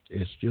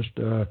 It's just,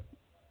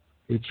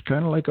 it's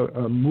kind of like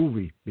a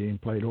movie being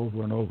played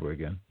over and over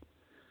again.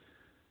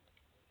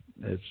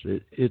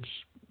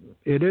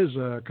 It is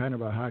a kind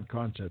of a hard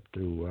concept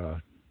to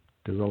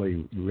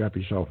really wrap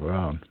yourself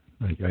around.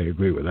 I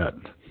agree with that.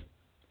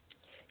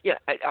 Yeah,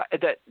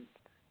 that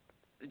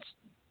it's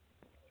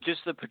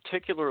just the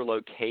particular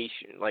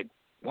location. Like,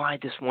 why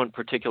this one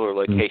particular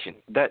location?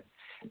 That's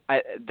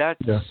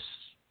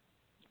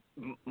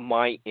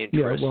my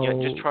interest. Yeah,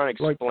 well, just trying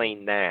to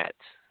explain that.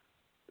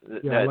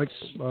 Yeah,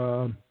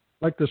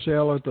 like the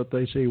sailor that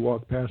they see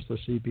walk past the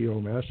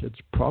CPO mess. It's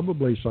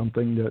probably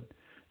something that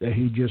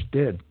he just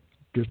did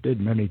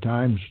many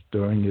times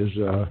during his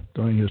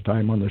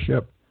time on the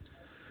ship.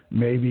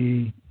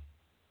 Maybe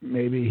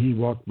he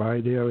walked by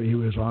there. He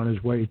was on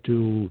his way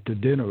to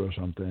dinner or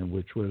something,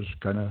 which was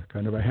kind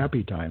of a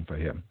happy time for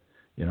him.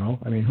 You know,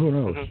 I mean, who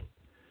knows?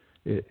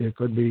 Mm-hmm. It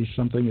could be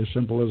something as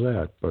simple as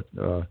that. But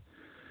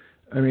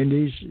I mean,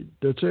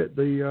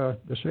 the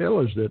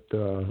sailors that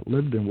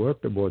lived and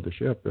worked aboard the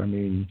ship. I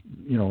mean,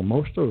 you know,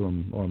 most of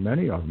them, or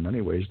many of them,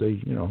 anyways.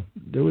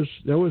 There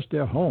was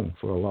their home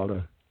for a lot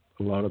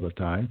of the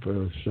time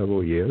for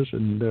several years,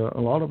 and a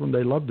lot of them,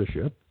 they loved the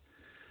ship.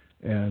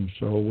 And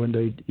so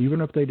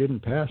even if they didn't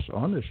pass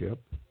on the ship,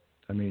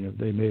 I mean,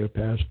 they may have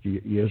passed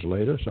years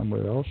later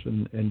somewhere else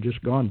and just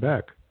gone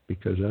back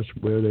because that's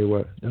where they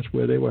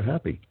were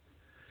happy,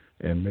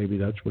 and maybe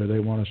that's where they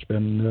want to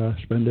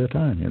spend their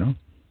time, you know.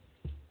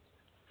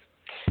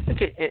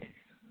 Okay.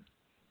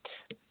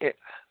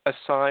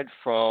 Aside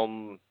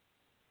from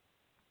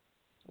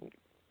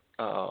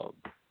the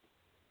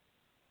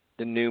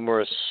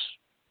numerous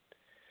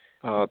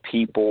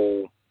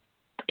people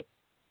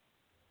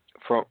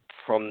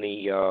from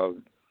the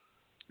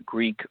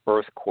Greek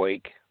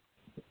earthquake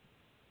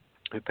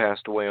who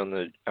passed away on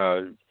the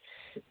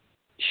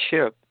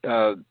ship,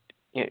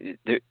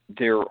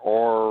 there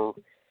are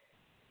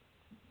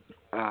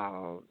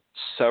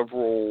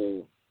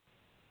several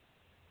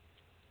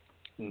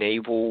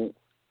naval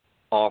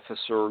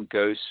officer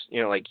ghosts,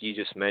 you know, like you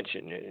just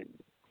mentioned.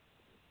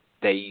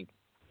 That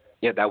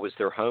was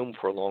their home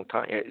for a long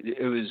time.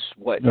 It was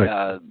what,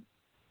 right.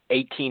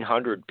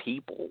 1,800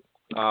 people.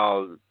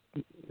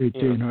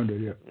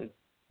 1,800, yeah.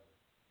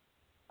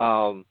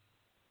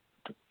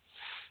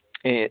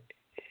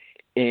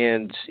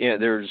 And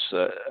there's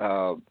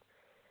a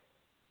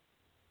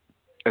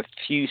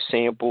few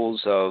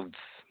samples of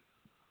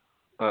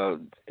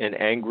an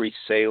angry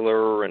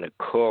sailor and a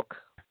cook.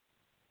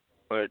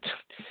 But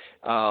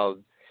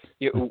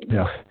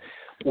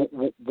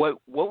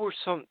what were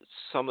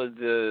some of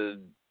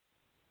the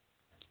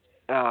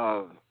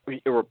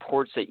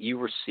reports that you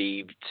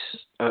received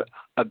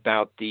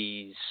about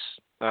these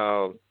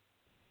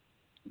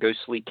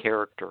ghostly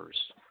characters?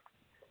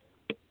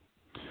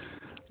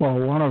 Well,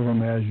 one of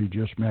them, as you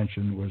just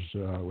mentioned, was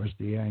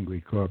the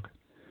angry cook.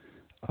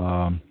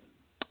 The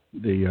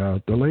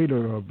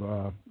leader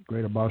of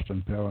Greater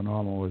Boston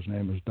Paranormal, his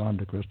name is Don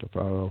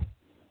DeCristofaro,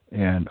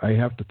 and I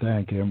have to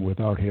thank him.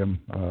 Without him,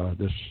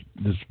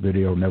 this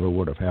video never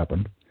would have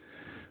happened.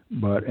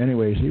 But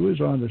anyways, he was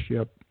on the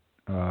ship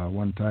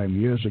one time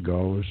years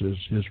ago. It was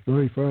his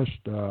very first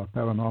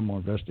paranormal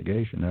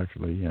investigation,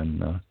 actually,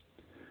 and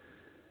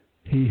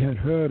he had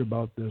heard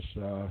about this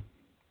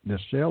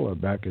sailor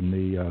back in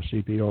the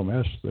CPO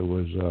mess. There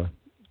was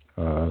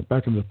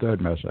back in the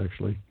third mess,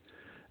 actually.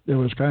 There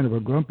was kind of a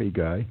grumpy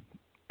guy,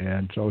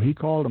 and so he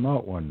called him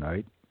out one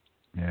night,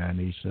 and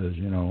he says,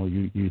 you know,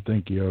 you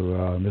think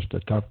you're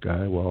Mr. Tough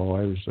Guy. Well,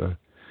 I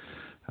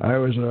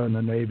was in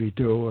the Navy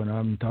too, and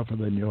I'm tougher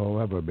than you'll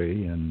ever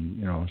be. And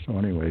you know, so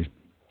anyways,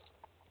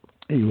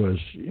 he was,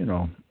 you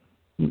know,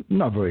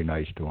 not very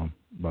nice to him.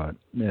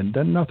 And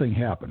then nothing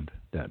happened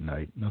that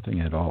night.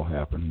 Nothing at all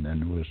happened.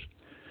 And it was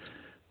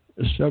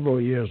several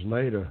years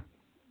later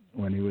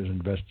when he was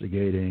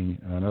investigating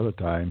another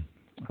time,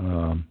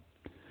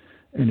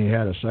 and he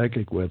had a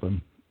psychic with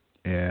him,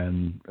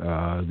 and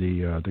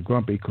the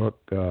grumpy cook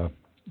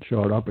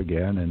showed up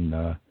again, and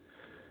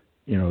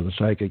you know, the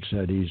psychic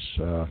said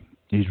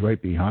he's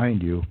right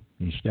behind you.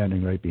 He's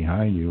standing right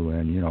behind you,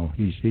 and you know,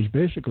 he's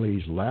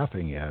basically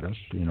laughing at us.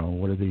 You know,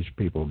 what are these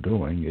people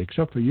doing?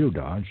 Except for you,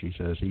 Don. She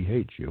says he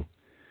hates you.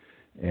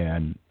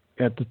 And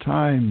at the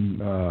time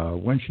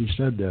when she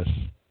said this,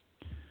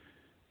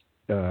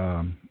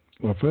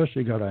 well, first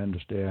you got to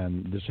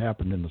understand this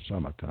happened in the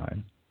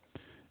summertime,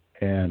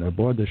 and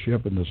aboard the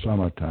ship in the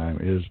summertime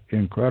is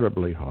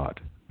incredibly hot.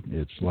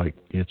 It's like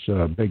it's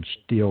a big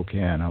steel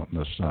can out in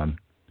the sun.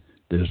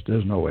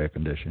 There's no air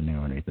conditioning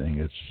or anything.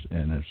 It's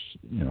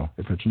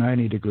if it's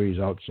 90 degrees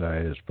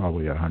outside, it's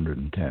probably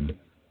 110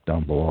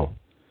 down below.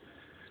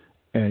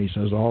 And he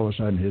says all of a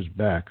sudden his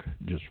back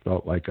just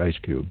felt like ice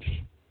cubes,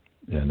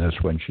 and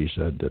that's when she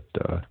said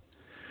that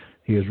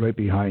he is right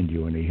behind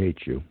you and he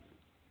hates you.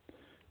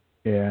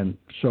 And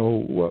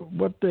so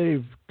what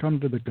they've come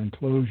to the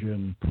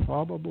conclusion,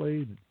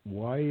 probably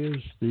why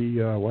is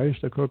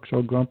the cook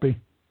so grumpy?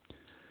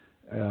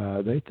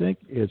 They think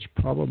it's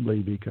probably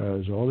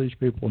because all these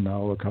people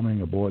now are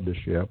coming aboard the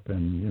ship,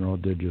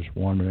 and they're just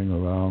wandering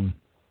around.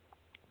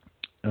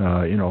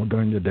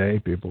 During the day,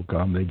 people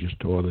come, they just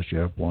tour the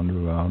ship,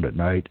 wander around. At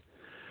night,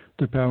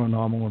 the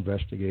paranormal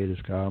investigators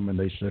come and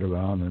they sit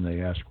around and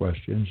they ask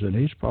questions. And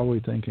he's probably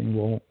thinking,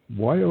 well,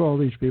 why are all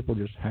these people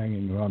just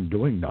hanging around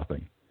doing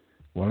nothing?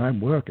 When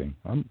I'm working,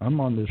 I'm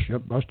on this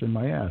ship busting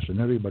my ass, and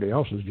everybody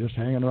else is just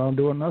hanging around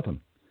doing nothing.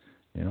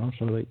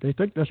 So they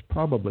think that's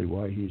probably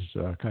why he's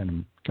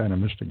kind of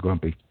Mr.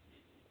 Grumpy.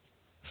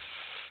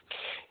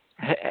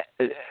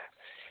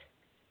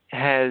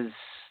 Has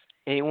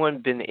anyone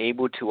been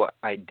able to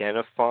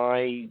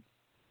identify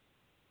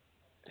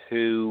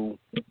who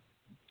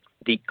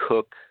the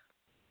cook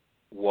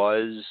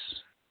was?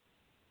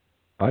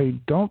 I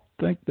don't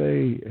think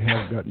they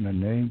have gotten a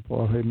name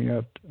for him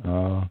yet.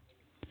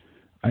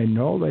 I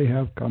know they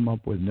have come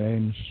up with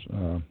names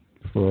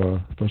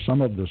for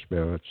some of the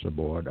spirits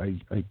aboard.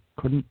 I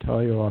couldn't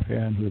tell you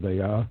offhand who they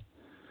are.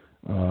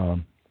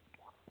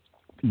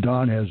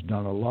 Don has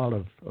done a lot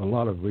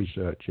of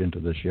research into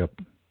the ship,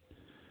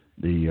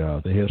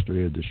 the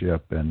history of the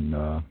ship, and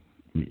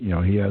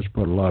he has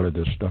put a lot of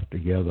this stuff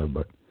together.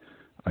 But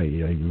I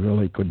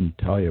really couldn't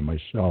tell you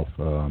myself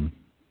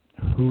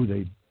who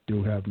they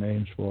do have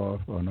names for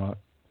or not.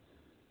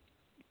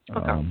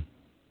 Okay.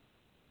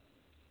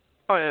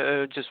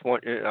 I just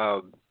want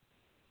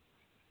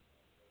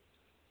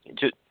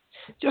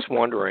just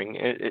wondering.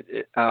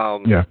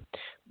 Yeah.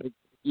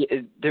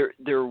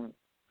 There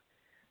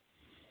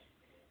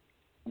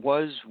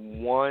was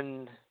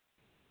one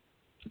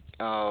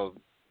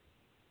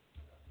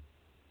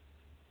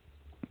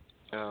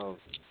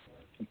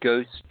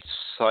ghost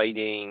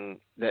sighting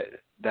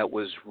that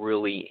was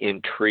really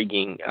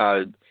intriguing.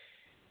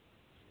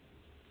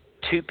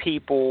 Two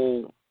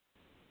people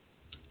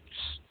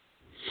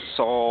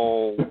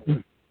saw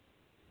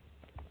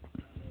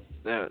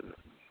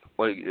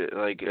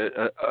like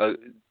a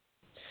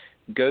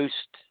ghost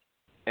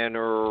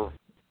enter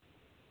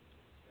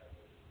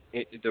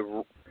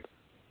the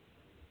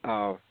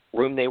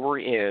room they were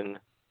in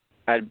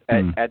at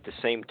the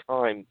same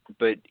time,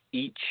 but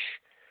each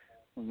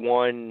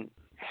one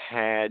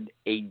had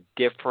a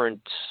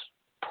different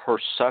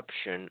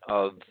perception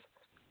of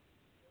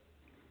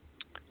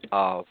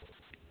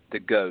the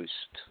ghost.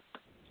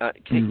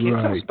 Can you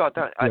tell us about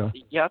that?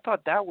 Yeah. I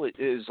thought that was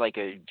like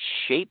a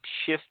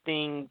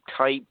shape-shifting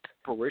type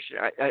apparition.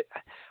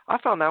 I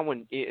found that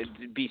one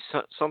to be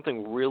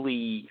something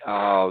really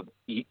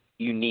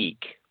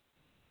unique.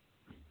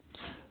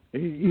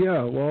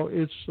 Yeah, well,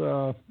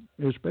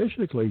 it's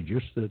basically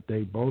just that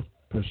they both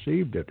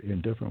perceived it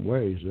in different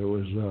ways. There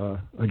was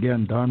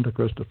again Don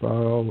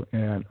DeCristofaro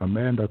and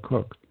Amanda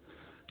Cook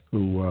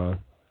who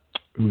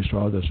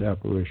saw this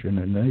apparition,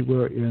 and they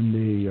were in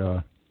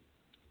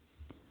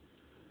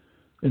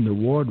the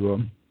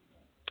wardroom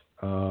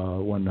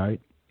one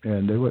night,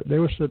 and they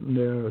were sitting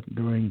there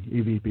doing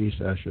EVP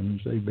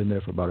sessions. They'd been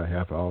there for about a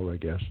half hour, I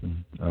guess,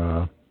 and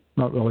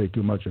not really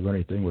too much of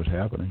anything was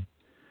happening.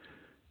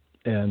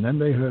 And then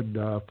they heard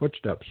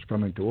footsteps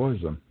coming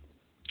towards them,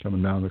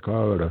 coming down the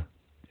corridor,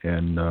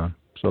 and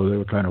so they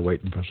were kind of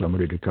waiting for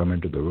somebody to come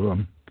into the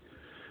room.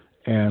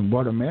 And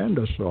what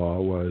Amanda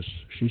saw was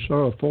she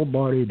saw a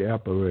full-bodied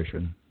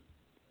apparition.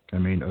 I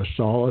mean, a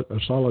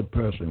solid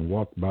person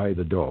walked by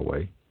the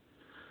doorway.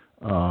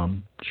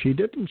 She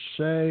didn't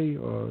say,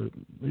 or at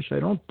least I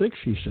don't think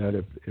she said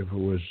if it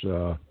was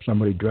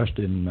somebody dressed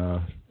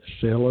in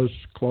sailor's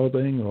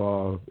clothing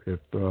or if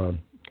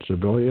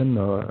civilian.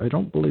 I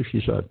don't believe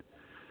she said.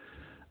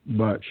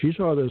 But she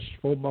saw this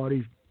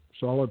full-body,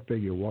 solid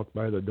figure walk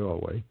by the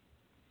doorway.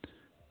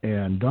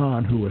 And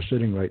Don, who was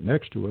sitting right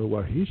next to her,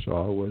 what he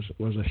saw was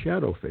a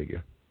shadow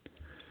figure.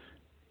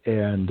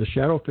 And the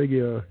shadow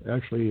figure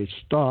actually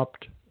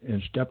stopped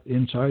and stepped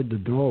inside the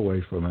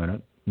doorway for a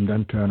minute and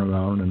then turned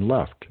around and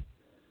left.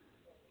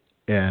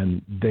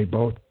 And they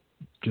both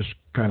just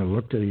kind of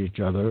looked at each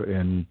other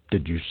and,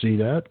 did you see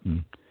that?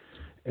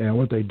 And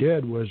what they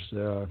did was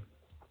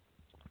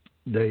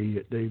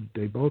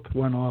they both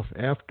went off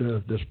after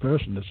this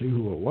person to see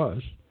who it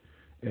was.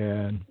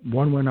 And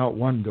one went out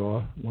one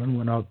door, one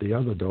went out the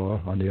other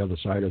door on the other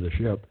side of the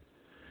ship.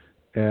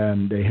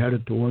 And they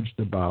headed towards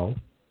the bow.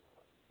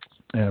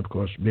 And, of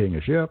course, being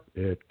a ship,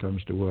 it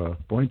comes to a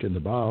point in the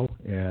bow,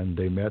 and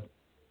they met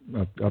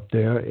up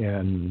there,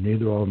 and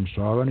neither of them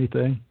saw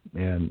anything,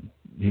 and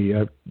he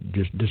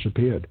just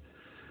disappeared.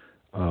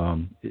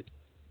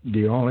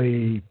 The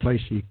only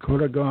place he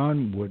could have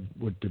gone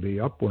would to be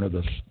up one of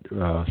the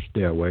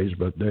stairways,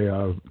 but they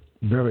are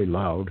very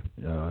loud.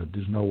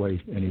 There's no way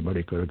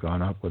anybody could have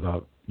gone up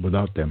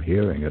without them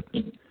hearing it.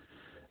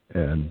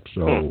 And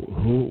so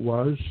who it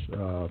was,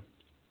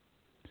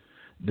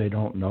 they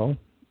don't know.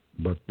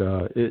 But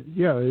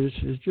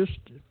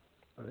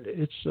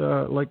it's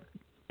like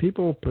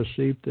people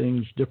perceive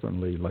things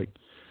differently. Like,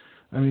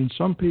 I mean,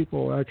 some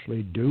people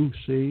actually do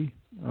see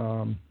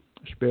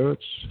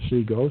spirits,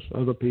 see ghosts.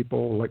 Other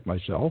people, like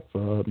myself,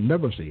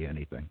 never see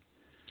anything.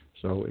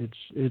 So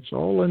it's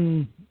all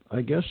in,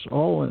 I guess,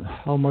 all in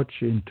how much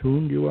in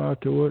tune you are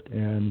to it,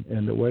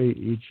 and the way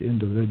each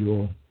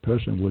individual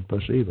person would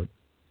perceive it.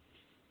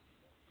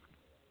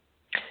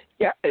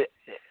 Yeah,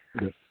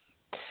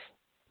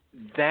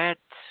 that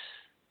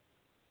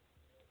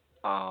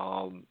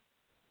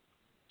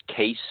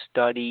case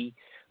study,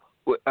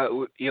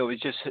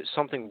 it's just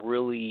something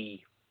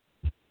really.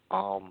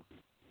 I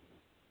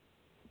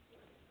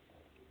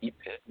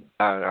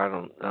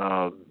don't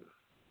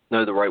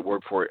know the right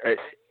word for it.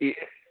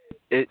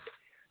 It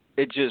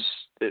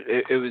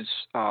was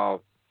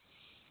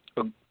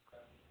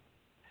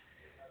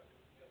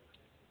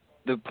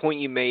the point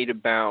you made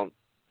about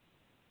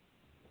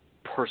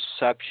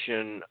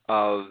perception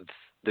of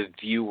the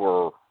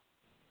viewer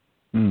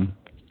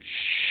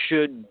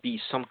should be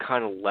some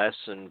kind of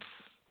lesson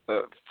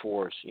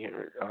for us.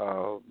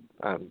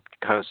 Kind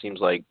of seems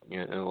like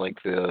like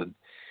the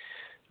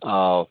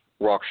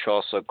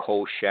Rakshasa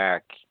coal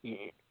shack.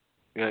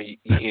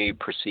 You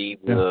perceive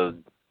the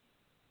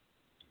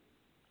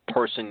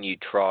person you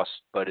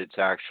trust, but it's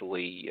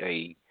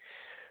actually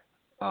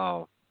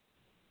a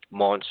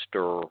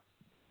monster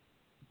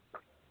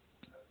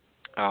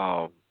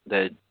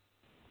that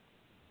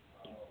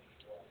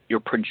you're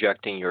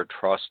projecting your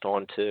trust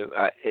onto.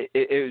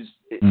 It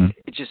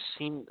just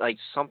seemed like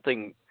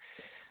something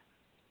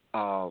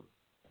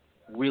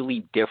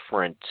really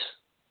different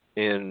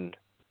in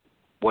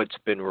what's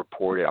been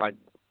reported.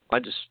 I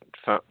just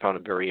found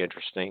it very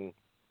interesting.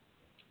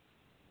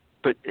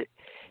 But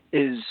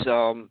is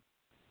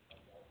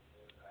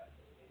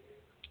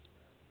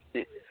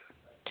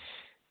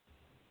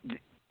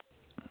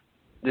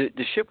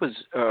the ship was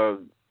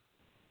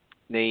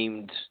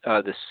named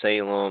the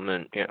Salem,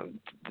 and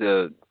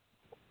the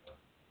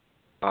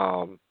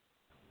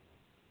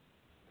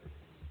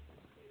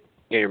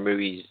your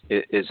movie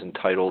is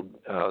entitled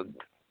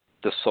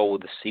 "The Soul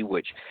of the Sea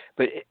Witch."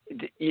 But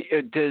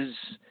does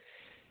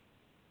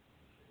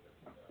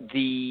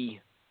the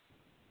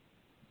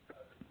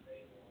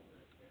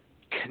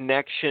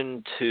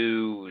connection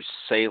to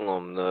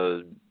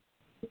Salem,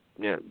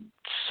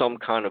 some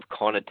kind of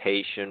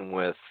connotation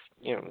with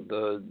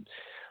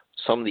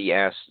some of the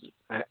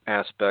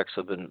aspects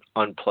of an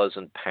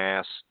unpleasant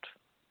past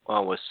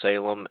with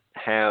Salem,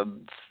 have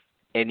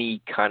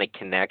any kind of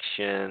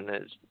connection?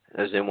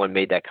 Has anyone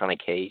made that kind of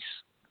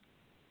case?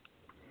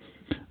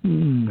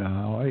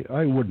 No,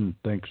 I wouldn't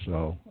think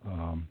so.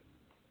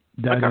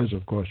 That is,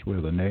 of course,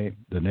 where the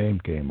name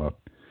came up,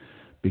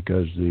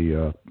 because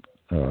the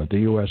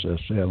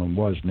USS Salem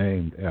was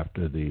named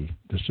after the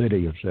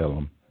city of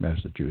Salem,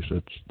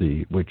 Massachusetts,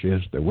 which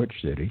is the Witch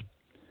City,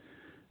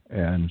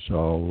 and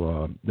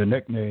so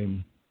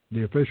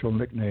the official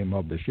nickname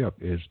of the ship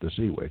is the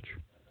Sea Witch,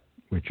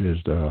 which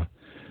is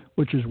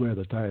where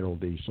the title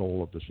 "The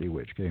Soul of the Sea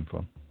Witch" came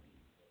from.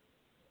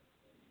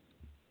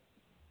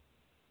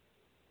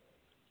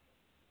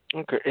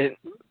 Okay, and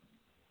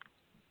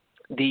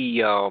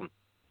the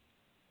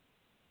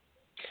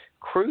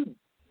crew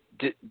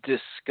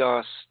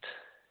discussed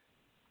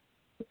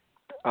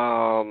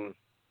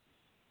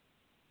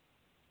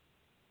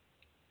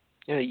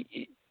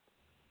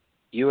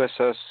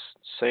USS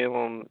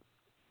Salem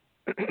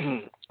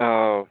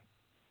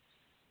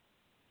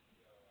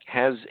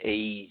has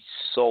a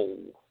soul.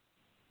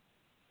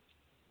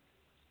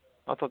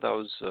 I thought that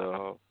was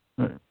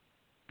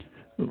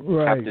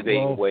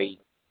captivating way.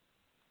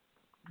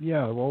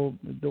 Yeah, well,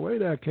 the way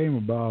that came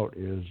about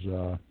is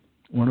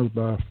one of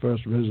our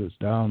first visits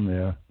down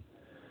there,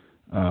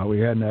 we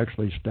hadn't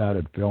actually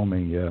started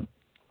filming yet.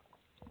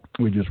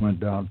 We just went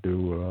down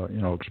to,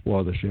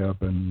 explore the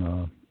ship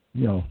and,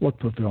 look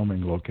for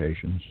filming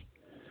locations.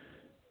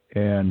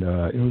 And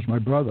it was my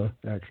brother,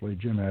 actually,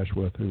 Jim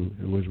Ashworth, who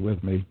was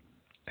with me.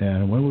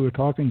 And when we were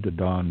talking to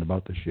Don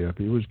about the ship,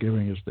 he was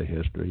giving us the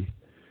history.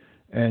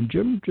 And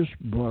Jim just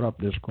brought up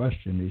this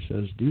question. He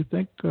says, do you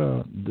think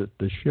that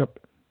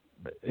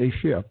a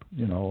ship,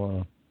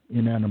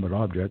 inanimate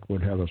object,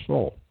 would have a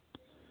soul?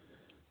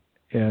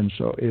 And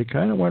so it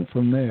kind of went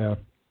from there.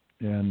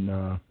 And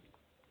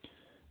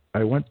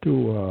I went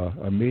to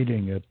a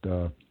meeting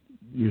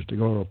used to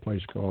go to a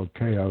place called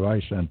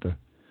KRI Center,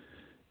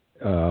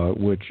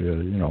 which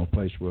is, a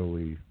place where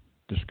we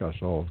discuss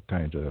all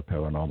kinds of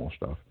paranormal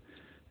stuff.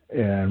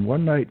 And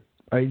one night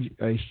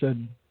I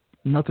said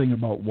nothing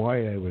about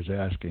why I was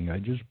asking. I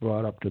just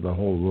brought up to the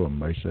whole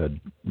room. I said,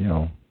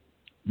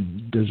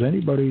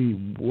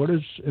 what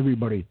does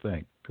everybody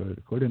think?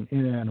 Could an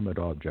inanimate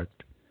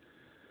object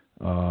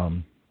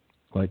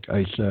like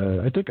I said,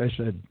 I think I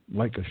said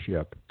like a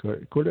ship.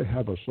 Could it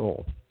have a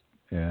soul?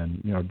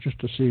 And just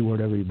to see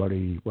what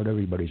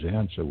everybody's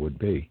answer would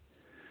be.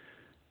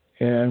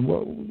 And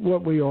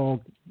what we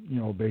all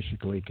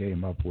basically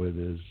came up with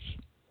is,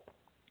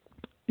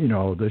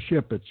 the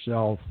ship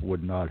itself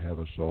would not have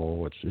a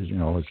soul.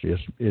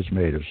 It's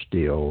made of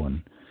steel,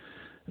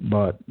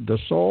 but the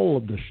soul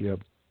of the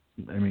ship,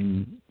 I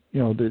mean,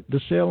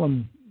 the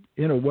Salem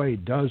in a way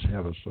does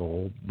have a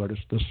soul, but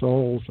it's the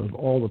souls of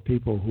all the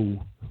people who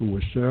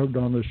were served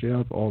on the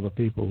ship, all the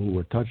people who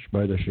were touched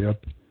by the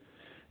ship,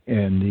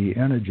 and the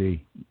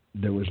energy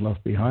that was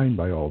left behind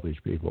by all these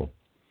people.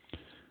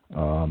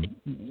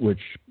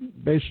 Which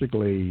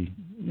basically,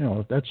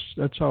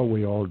 that's how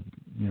we all,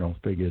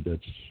 figured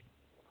it's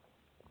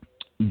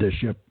the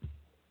ship.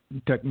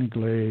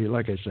 Technically,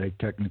 like I say,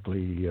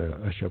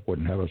 a ship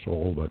wouldn't have a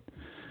soul, but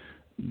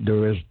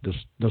there is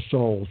the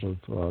souls of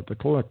the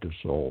collective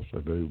souls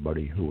of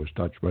everybody who was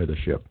touched by the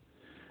ship,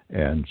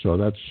 and so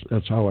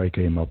that's how I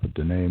came up with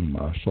the name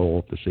Soul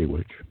of the Sea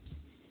Witch.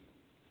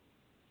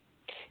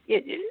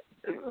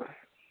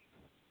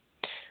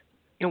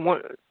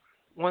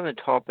 One of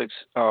the topics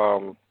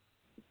that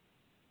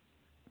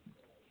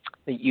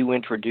you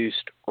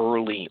introduced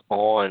early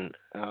on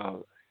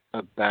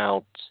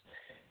about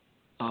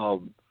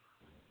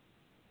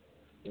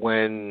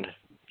when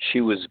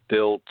she was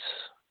built,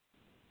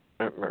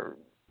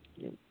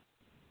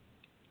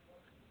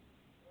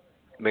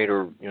 made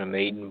her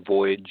maiden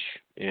voyage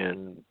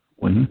in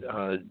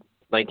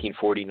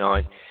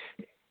 1949.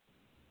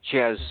 She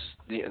has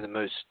the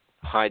most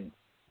high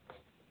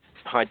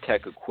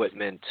tech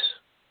equipment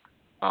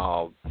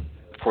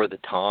for the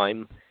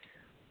time.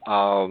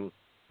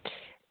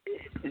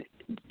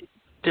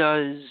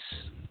 Does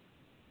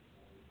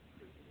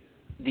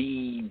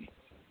the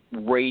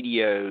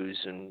radios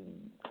and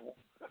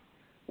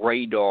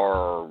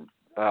radar,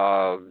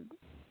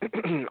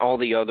 all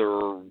the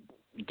other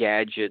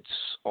gadgets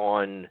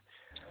on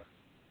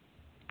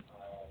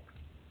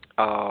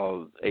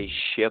a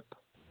ship,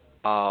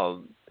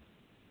 does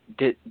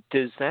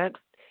that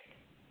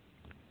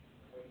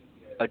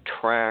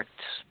attract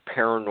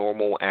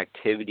paranormal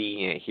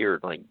activity here?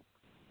 Like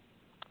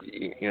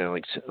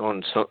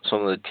on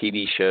some of the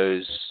TV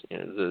shows,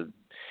 the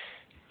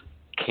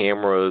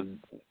camera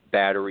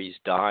batteries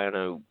die. I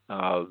know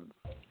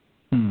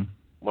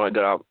when I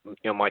got out,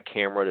 my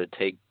camera to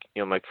take,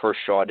 my first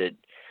shot at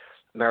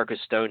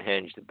America's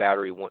Stonehenge, the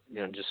battery went,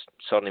 just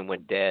suddenly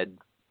went dead.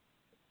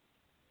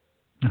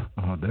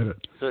 Oh, did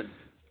it? So,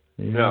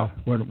 yeah.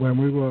 When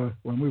we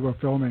were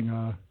filming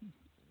our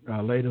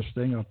latest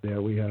thing up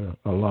there, we had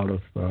a lot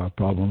of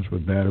problems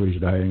with batteries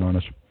dying on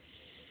us.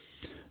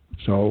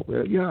 So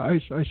I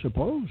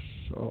suppose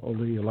all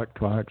the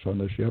electronics on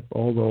the ship,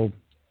 although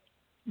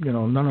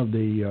none of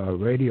the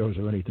radios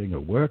or anything are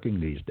working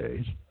these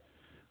days,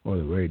 or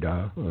the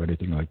radar or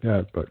anything like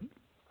that, but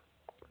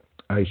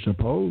I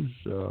suppose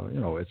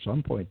at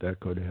some point that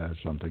could have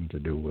something to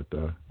do with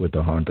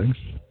the hauntings.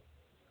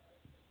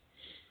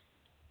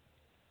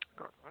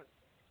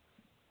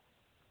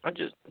 I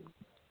just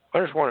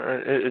want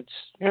it's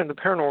the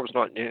paranormal is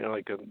not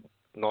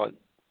not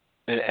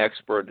an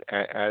expert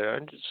at I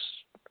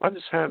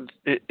just have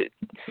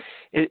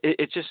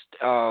it's just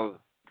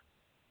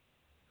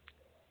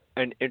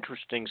an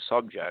interesting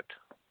subject.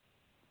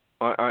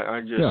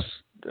 I just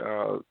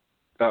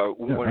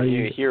when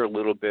you hear a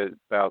little bit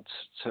about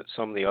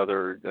some of the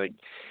other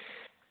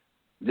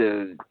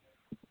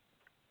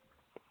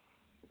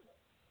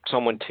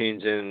someone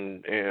tunes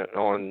in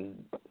on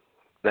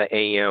the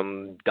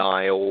AM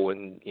dial,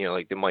 and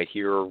they might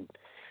hear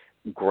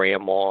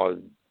grandma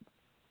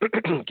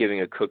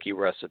giving a cookie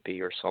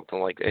recipe or something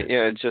like that.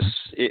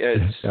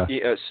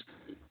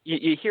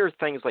 You hear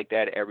things like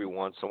that every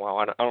once in a while.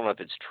 I don't know if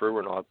it's true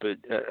or not, but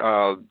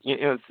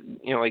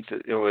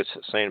it's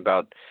saying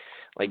about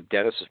like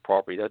Dennis's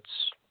property. That's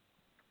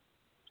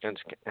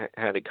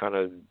had to kind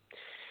of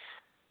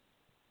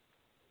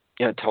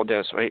tell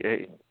Dennis,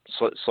 hey,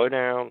 slow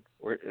down.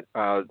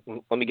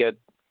 Let me get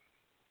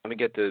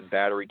the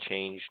battery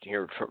changed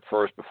here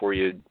first before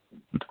you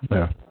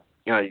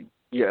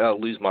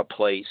lose my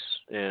place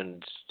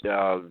and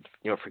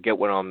forget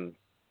what I'm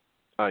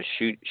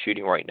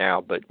shooting right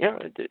now. But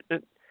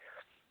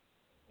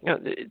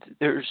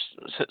there's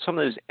some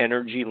of those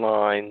energy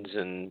lines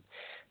and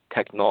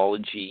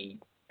technology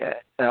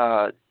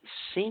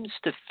seems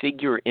to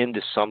figure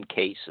into some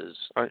cases.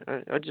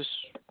 I just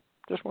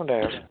wanted to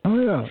ask.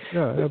 Oh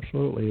yeah,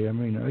 absolutely. I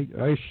mean,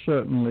 I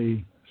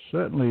certainly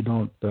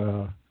don't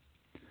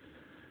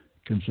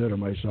consider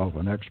myself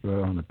an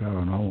expert on the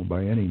paranormal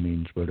by any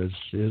means, but it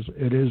is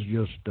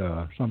just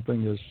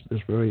something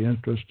that's very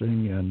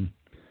interesting and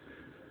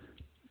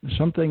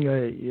something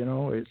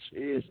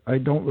I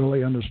don't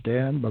really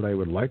understand, but I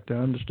would like to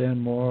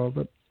understand more of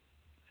it.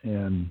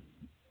 And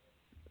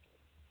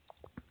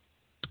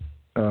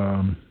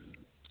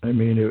I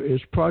mean,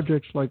 it's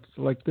projects like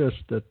this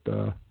that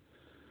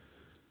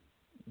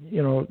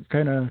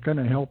kind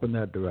of help in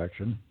that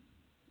direction.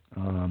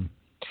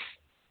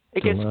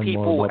 It gets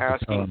people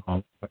asking.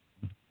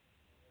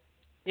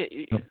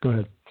 Go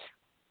ahead.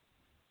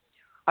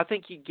 I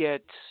think you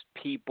get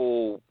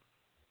people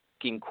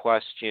asking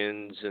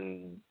questions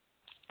and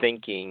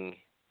thinking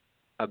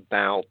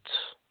about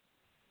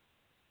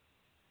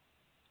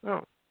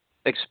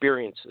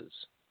experiences.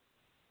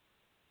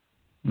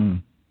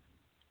 Mm.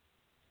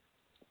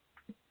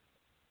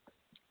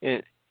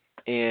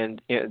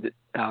 And there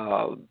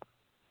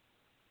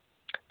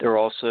are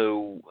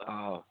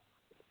also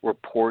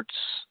reports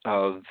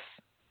of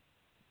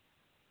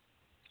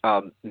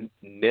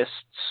mists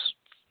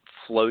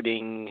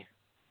floating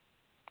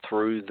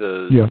through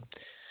the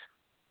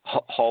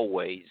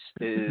hallways.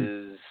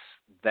 Is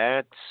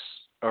that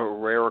a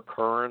rare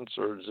occurrence,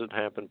 or does it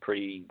happen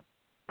pretty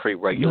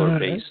regular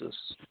basis?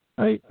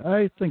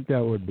 I think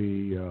that would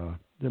be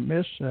the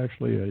mists.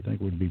 Actually, I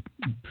think would be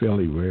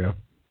fairly rare.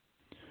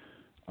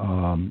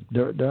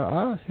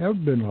 There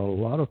have been a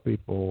lot of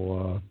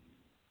people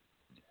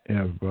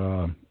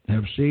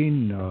have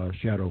seen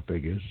shadow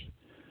figures.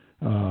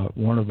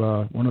 One of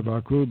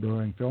our crew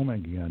during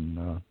filming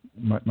again,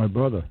 my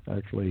brother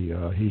actually,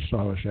 he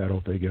saw a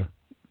shadow figure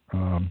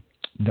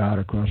dart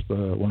across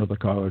one of the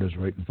corridors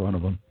right in front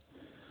of him.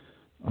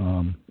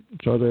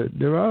 So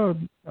there are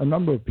a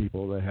number of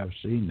people that have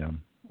seen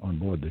them on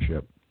board the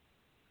ship.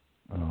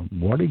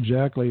 What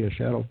exactly a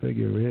shadow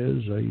figure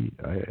is,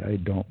 I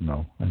don't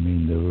know. I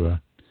mean,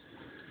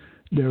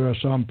 there are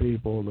some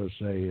people that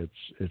say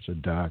it's a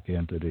dark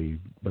entity,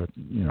 but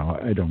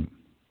I don't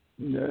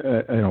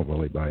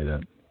really buy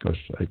that because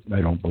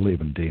I don't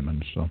believe in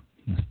demons. So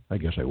I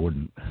guess I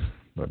wouldn't.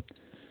 But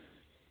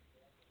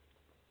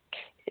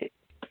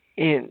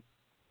in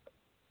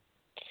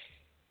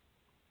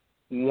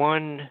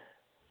one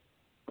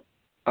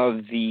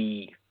of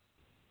the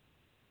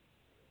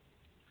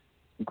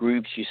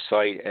groups you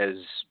cite as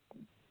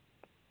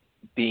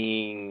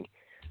being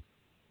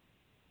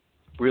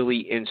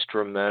really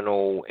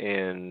instrumental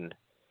in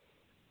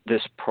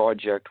this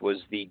project was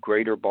the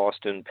Greater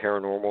Boston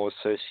Paranormal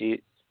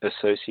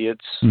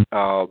Associates.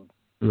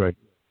 Right.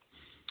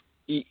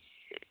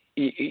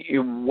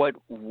 What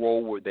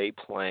role were they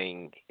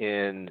playing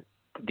in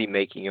the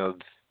making of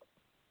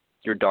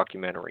your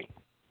documentary?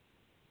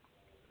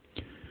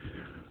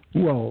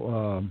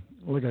 Well,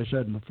 like I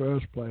said in the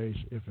first place,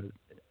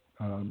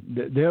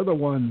 they're the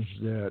ones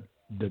that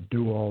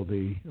do all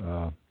the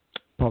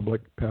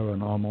public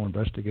paranormal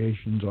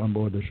investigations on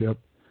board the ship.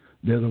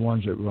 They're the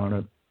ones that run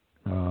it,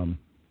 and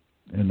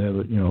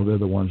they're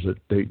the ones that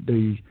they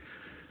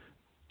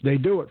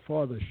do it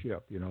for the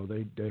ship.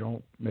 They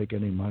don't make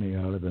any money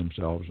out of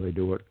themselves. They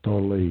do it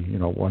totally,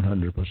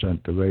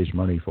 100% to raise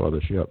money for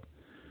the ship,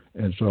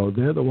 and so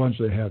they're the ones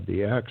that have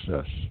the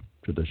access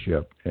to the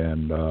ship.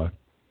 And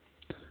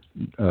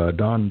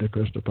Don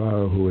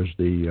DeCristofaro, who is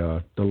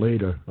the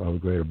leader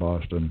of Greater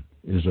Boston,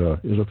 is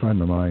a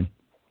friend of mine,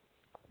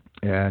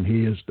 and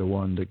he is the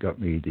one that got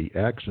me the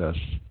access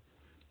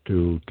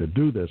to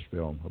do this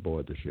film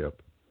aboard the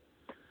ship,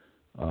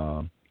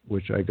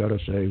 which I got to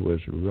say was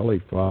really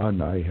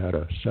fun. I had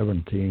a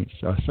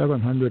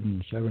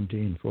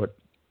 717-foot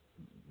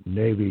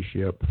Navy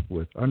ship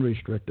with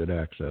unrestricted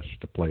access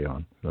to play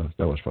on. So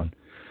that was fun,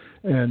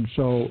 and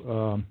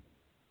so.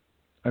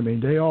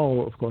 They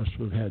all, of course,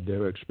 have had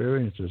their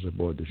experiences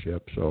aboard the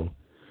ship, so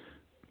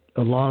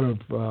a lot of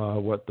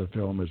what the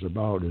film is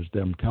about is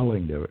them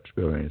telling their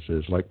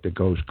experiences, like the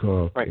ghost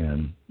cook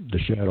and the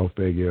shadow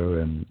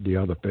figure and the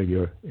other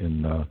figure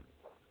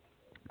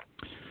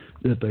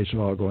that they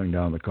saw going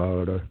down the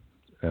corridor,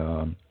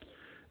 and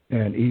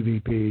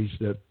EVPs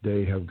that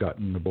they have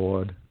gotten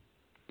aboard.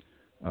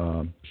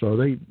 So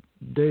they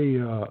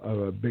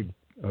are a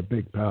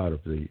big part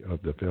of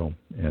the film,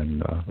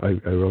 and I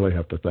really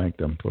have to thank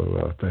them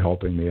for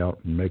helping me out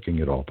and making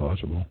it all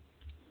possible.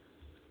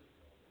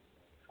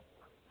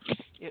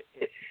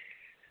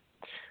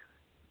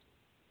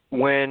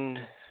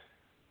 When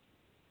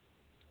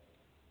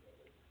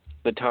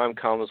the time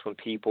comes when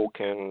people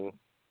can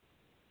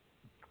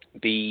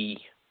be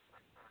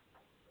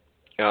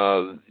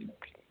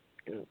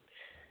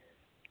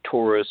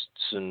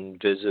tourists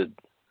and visit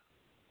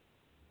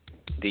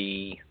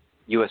the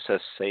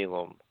USS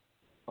Salem,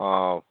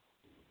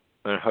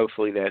 and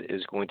hopefully that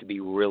is going to be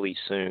really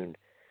soon.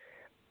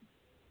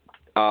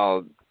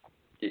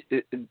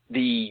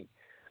 The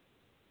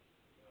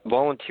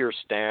volunteer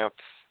staff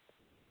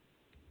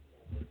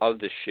of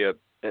the ship,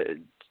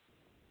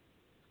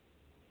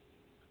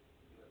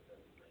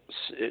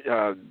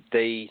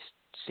 they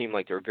seem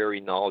like they're very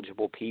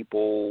knowledgeable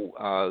people.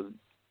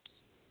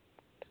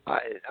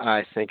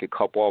 I think a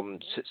couple of them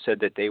said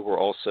that they were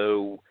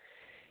also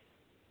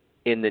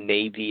in the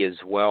Navy as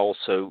well,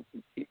 so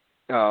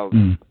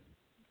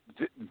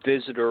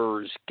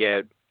visitors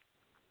get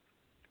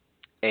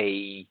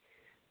a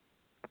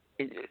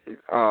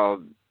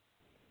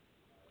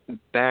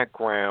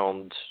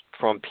background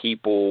from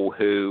people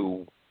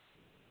who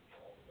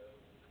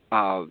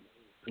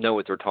know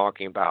what they're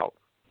talking about.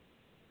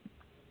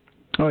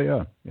 Oh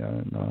yeah.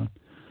 And,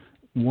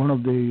 one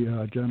of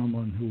the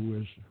gentlemen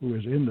who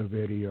was in the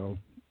video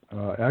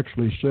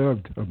actually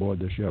served aboard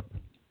the ship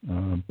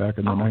Back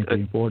in the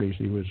 1940s,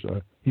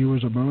 he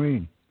was a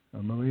Marine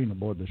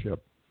aboard the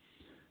ship,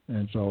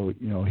 and so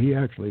he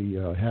actually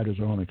had his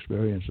own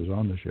experiences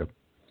on the ship,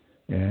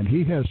 and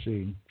he has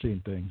seen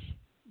things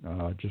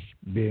just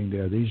being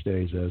there these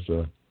days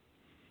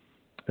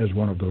as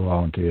one of the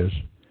volunteers.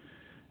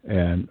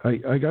 And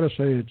I got to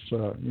say, it's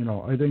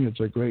I think it's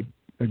a great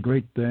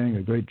thing,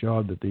 a great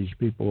job that these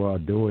people are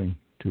doing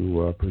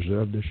to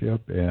preserve the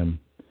ship. And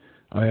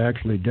I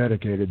actually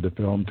dedicated the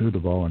film to the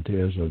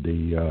volunteers of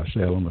the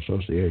Salem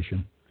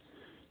Association.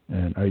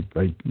 And I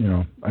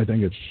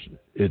think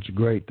it's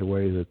great the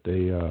way that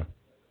they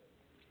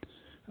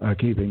are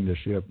keeping the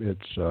ship.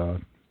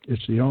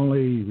 It's the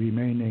only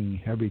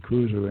remaining heavy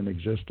cruiser in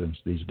existence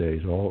these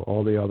days.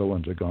 All the other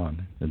ones are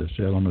gone, and the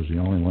Salem is the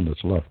only one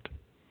that's left.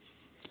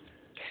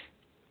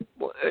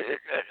 Well,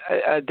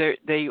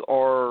 they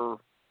are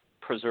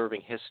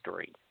preserving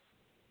history.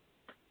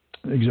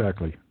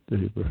 Exactly,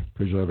 they're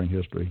preserving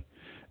history.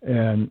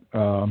 And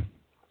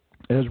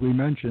as we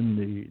mentioned,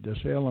 the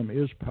Salem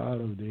is part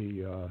of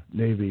the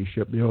Navy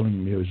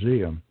Shipbuilding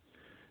Museum.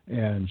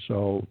 And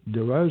so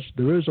there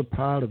is a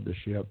part of the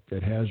ship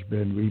that has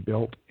been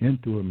rebuilt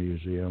into a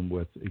museum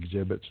with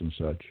exhibits and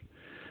such.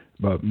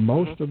 But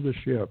most of the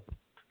ship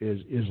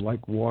is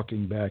like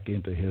walking back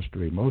into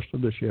history. Most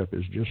of the ship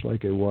is just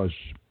like it was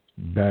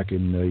back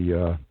in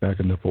the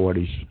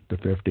 40s, the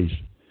 50s.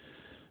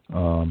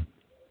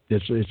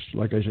 It's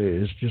like I say,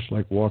 it's just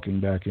like walking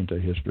back into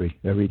history.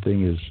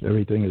 Everything is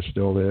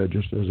still there,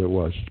 just as it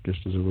was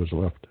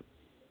left.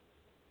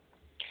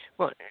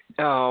 Well,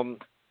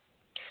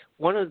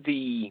 one of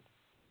the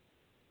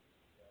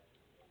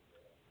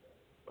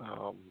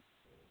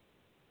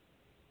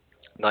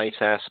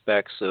nice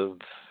aspects of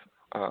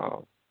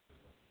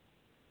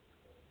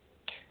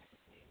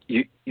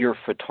your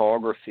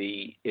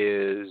photography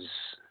is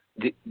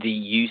the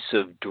use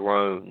of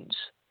drones,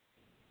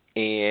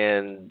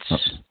 and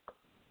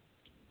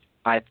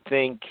I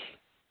think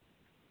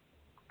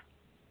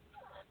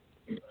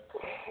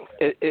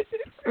it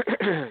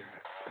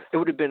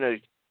would have been a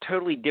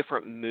totally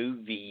different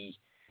movie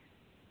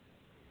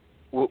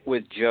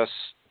with just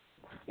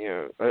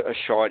a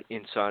shot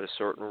inside a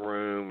certain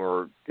room,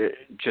 or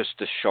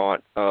just a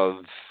shot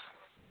of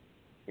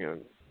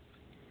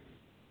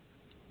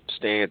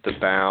staying at the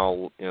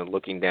bow,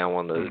 looking down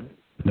on the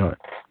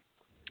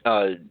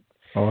I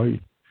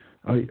turrets.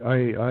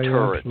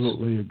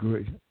 Absolutely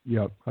agree.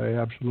 Yep, I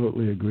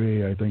absolutely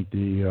agree. I think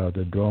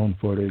the drone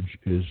footage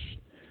is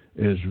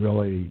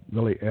really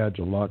adds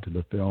a lot to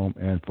the film,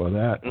 and for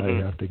that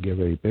I have to give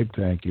a big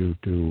thank you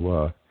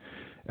to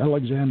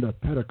Alexander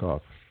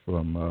Petikoff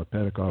from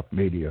Petikoff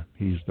Media.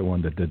 He's the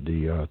one that did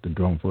the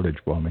drone footage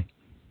for me,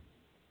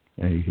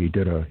 and he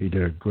did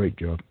a great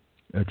job.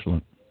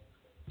 Excellent.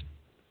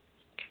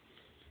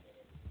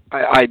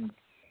 I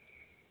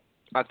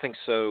think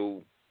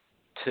so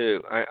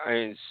too.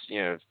 I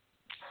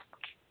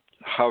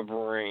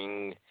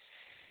hovering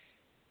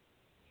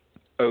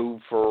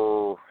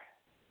over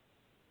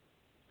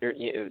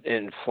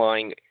and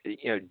flying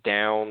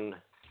down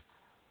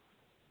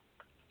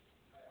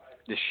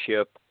the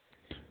ship,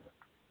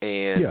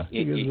 and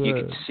you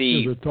could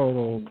see it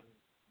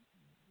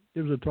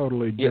was a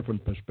totally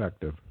different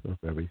perspective of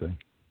everything.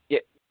 Yeah,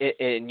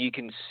 and you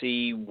can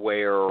see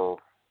where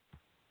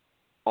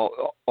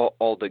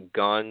all the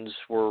guns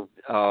were,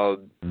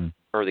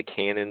 or the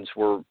cannons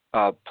were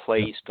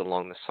placed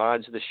along the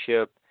sides of the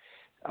ship.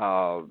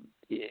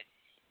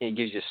 It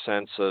gives you a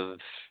sense of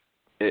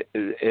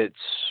its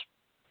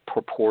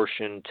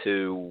proportion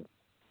to,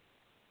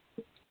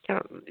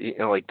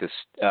 like this,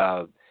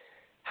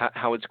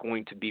 how it's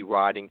going to be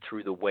riding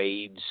through the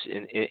waves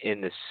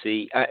in the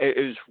sea.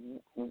 It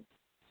was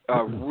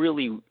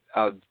really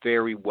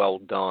very well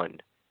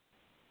done.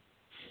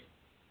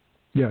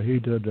 Yeah, he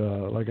did.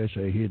 Like I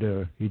say, he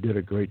did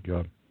a great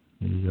job.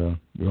 He's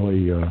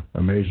really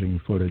amazing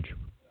footage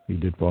he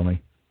did for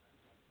me,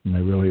 and I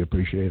really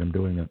appreciate him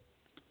doing it.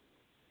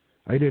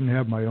 I didn't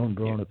have my own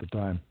drone at the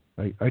time.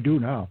 I do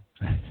now,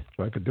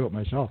 so I could do it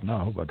myself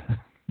now. But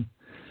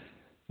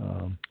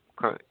I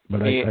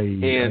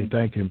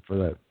thank him for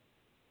that.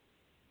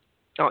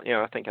 Oh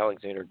yeah, I think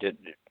Alexander did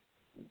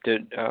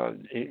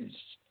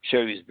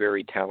show he's a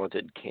very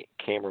talented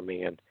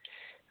cameraman.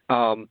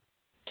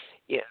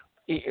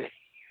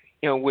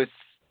 With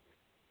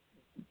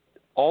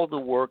all the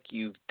work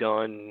you've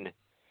done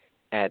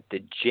at the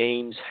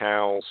James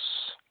House,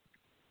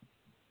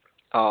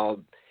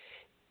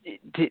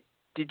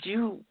 did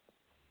you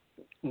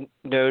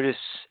notice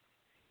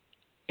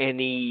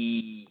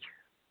any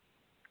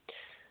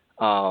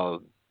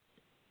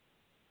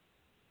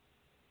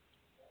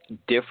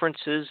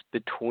differences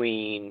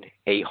between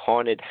a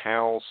haunted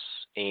house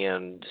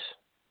and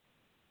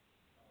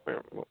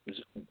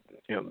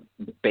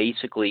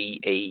basically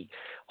a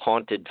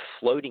haunted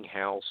floating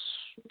house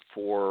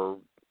for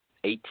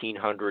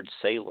 1,800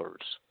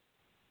 sailors?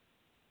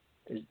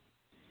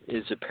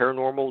 Is the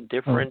paranormal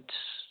different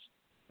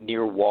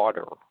near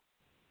water?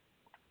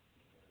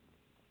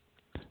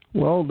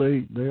 Well,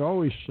 they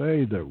always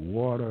say that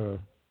water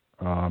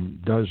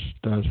does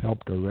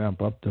help to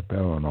ramp up the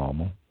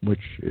paranormal,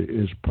 which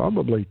is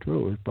probably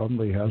true. It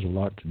probably has a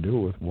lot to do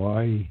with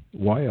why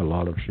a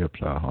lot of ships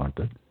are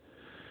haunted.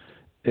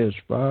 As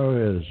far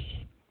as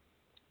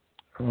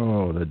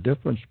the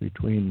difference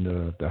between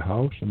the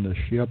house and the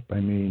ship, I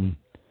mean,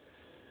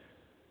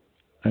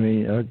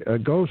 a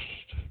ghost.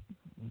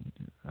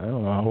 I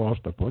don't know how else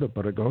to put it,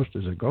 but a ghost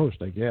is a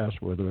ghost, I guess,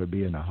 whether it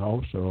be in a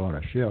house or on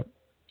a ship.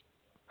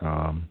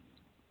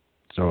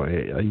 So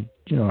I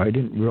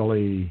didn't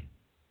really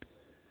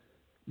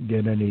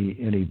get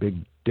any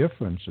big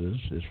differences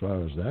as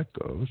far as that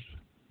goes.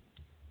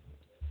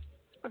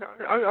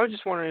 I was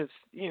just wondering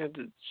if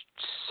the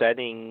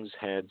settings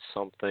had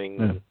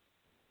something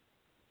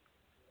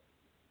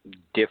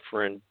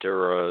different,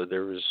 or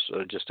there was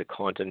just a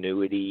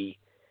continuity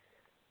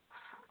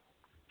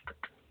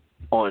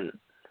on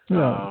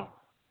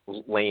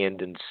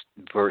land and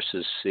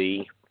versus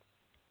sea.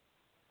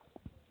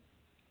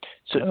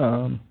 So,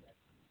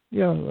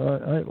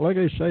 like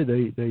I say,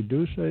 they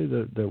do say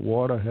that the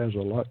water has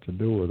a lot to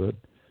do with it,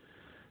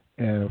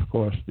 and of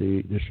course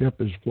the ship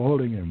is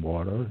floating in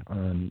water,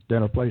 and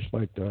then a place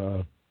like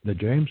the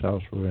James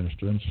House, for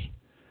instance,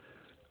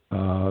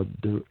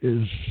 there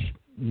is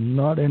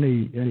not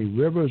any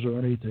rivers or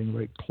anything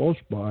right close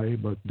by,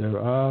 but there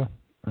are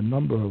a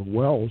number of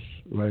wells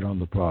right on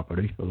the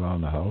property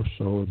around the house,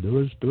 so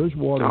there is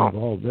water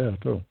involved there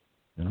too.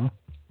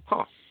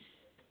 Huh.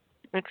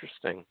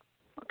 Interesting.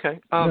 Okay.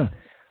 I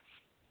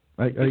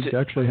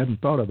actually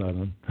hadn't thought of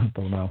that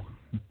until now.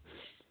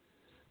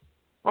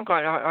 Okay.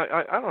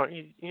 I don't know.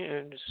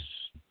 You just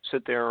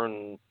sit there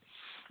and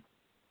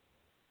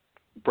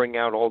bring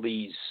out all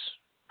these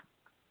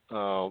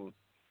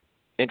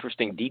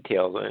interesting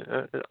details.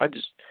 I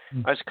just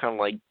kind of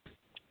like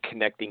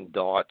connecting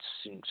dots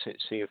and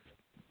see if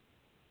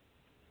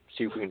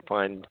we can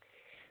find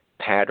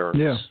patterns.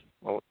 Yeah.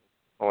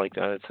 I like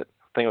that. I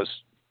think it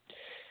was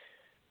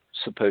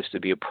supposed to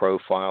be a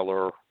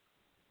profiler,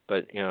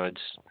 but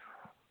it's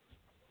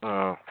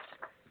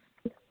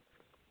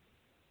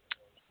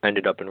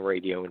ended up in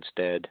radio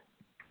instead.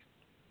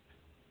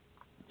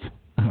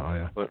 Oh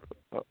yeah.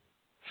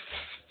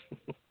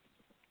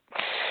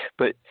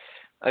 But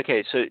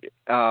okay, so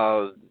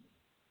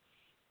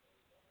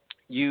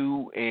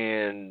you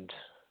and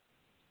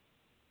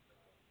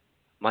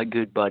my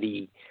good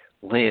buddy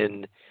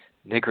Lynn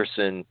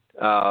Nickerson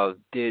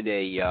did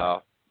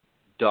a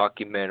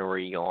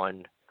documentary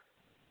on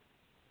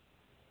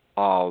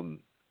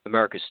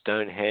America's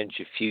Stonehenge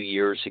a few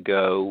years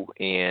ago,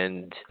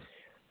 and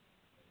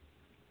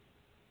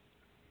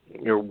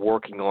you're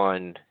working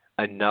on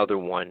another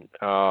one.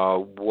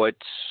 What's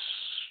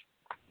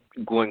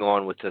going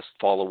on with this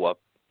follow-up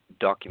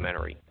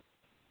documentary?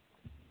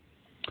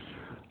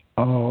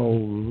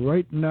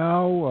 Right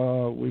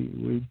now,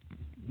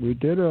 we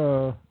did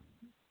a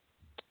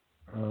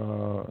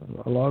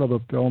lot of the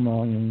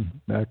filming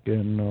back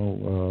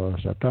in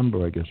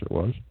September, I guess it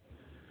was,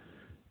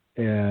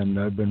 and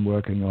I've been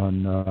working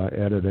on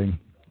editing,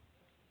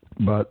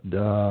 but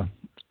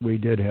we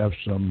did have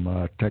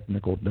some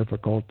technical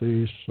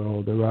difficulties,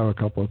 so there are a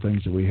couple of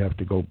things that we have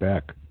to go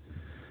back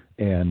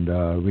and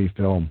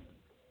refilm,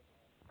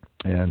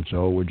 and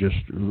so we're just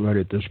right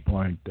at this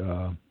point.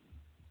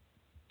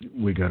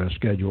 We got to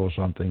schedule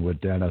something with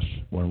Dennis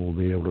when we'll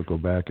be able to go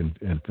back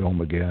and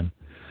film again.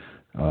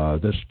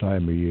 This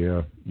time of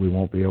year, we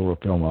won't be able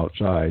to film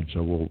outside,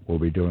 so we'll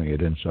be doing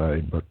it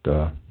inside. But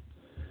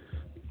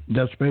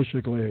that's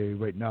basically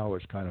right now.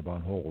 It's kind of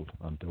on hold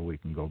until we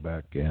can go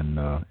back and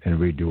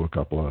redo a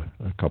couple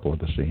of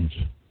the scenes.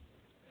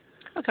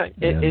 Okay,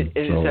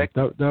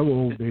 that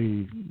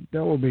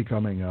will be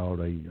coming out.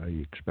 I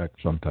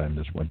expect sometime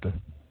this winter.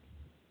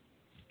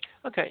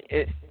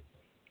 Okay.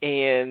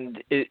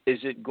 And is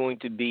it going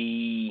to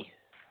be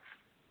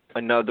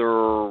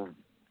another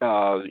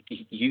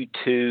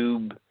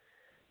YouTube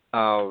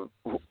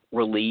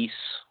release,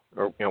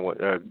 or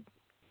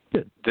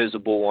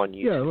visible on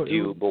YouTube,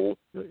 viewable?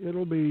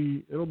 It'll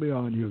be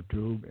on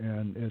YouTube,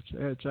 and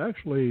it's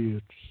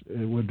actually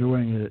we're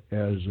doing it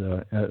as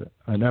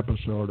an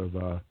episode of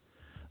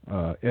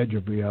Edge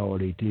of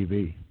Reality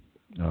TV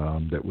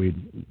that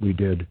we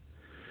did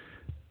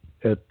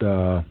at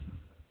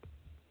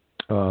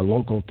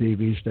local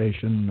TV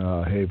station,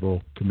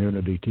 Haverhill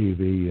Community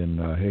TV in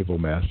Haverhill,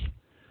 Mass.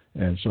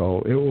 And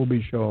so it will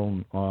be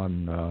shown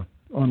on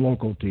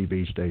local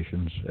TV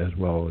stations as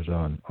well as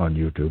on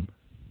YouTube.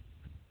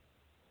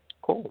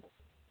 Cool.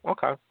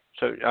 Okay.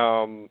 So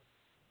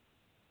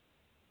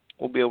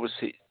we'll be able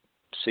to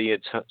see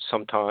it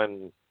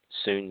sometime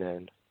soon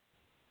then.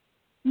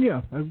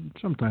 Yeah,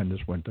 sometime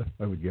this winter,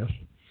 I would guess.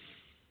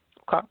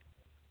 Okay.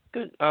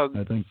 Good. I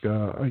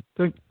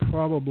think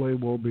probably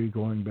we'll be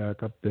going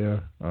back up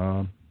there.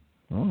 I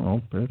don't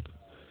know.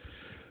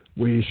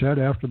 We said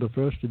after the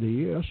first of the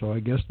year, so I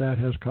guess that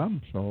has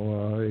come.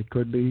 So it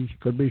could be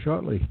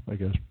shortly, I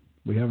guess.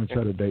 We haven't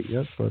set a date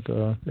yet, but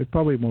it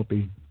probably won't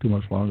be too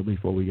much longer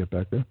before we get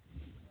back there.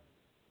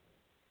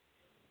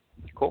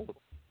 Cool.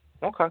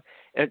 Okay.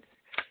 And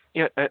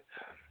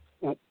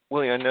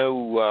Willie, I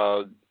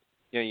know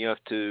you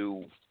have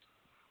to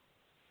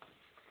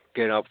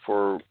get up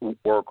for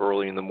work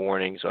early in the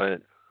morning, so I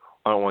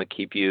don't want to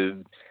keep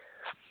you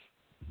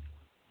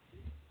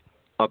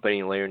up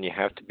any later than you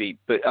have to be.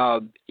 But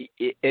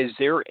is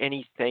there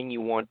anything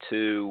you want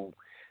to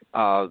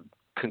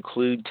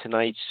conclude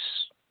tonight's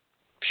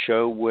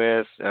show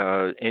with?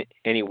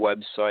 Any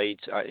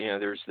websites?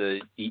 There's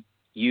the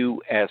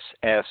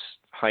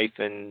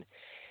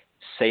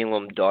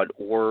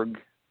USS-Salem.org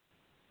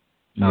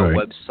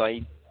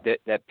website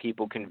that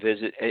people can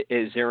visit.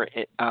 Is there?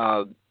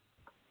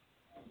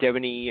 Do you have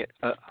any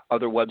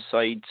other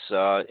websites?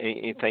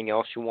 Anything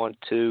else you want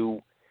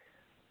to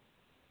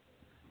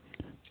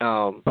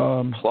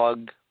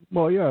plug?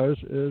 Well, yeah.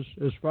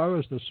 As far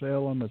as the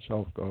Salem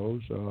itself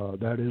goes,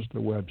 that is the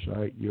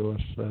website,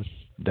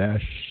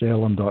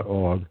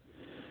 USS-Salem.org.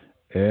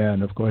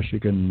 And of course, you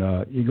can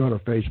you go to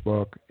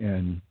Facebook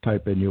and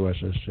type in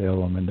USS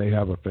Salem, and they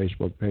have a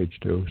Facebook page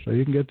too, so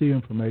you can get the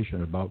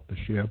information about the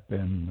ship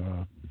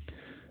and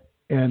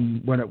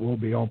when it will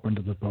be open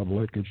to the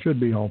public. It should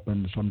be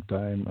open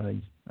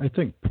sometime. I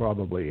think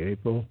probably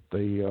April.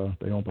 They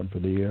open for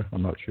the year.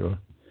 I'm not sure.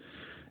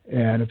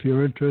 And if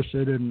you're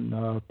interested in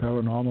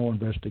paranormal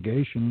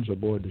investigations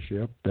aboard the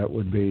ship, that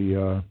would be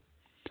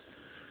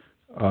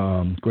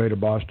Greater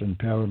Boston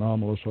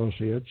Paranormal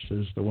Associates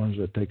is the ones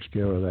that takes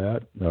care of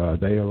that.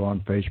 They are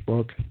on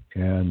Facebook,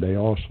 and they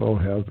also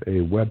have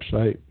a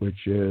website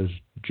which is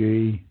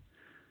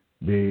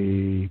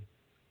gbpr.com,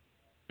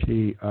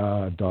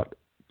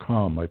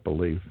 I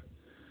believe.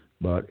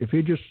 But if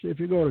you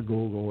go to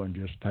Google and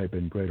just type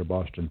in Greater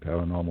Boston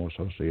Paranormal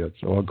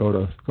Associates, or go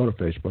to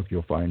Facebook,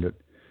 you'll find it,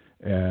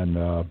 and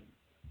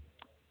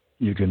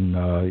you can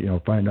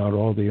find out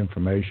all the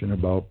information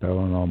about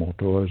paranormal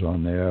tours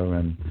on there.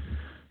 And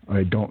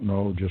I don't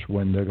know just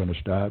when they're going to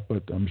start,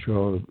 but I'm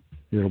sure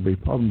it'll be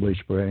probably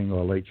spring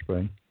or late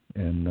spring.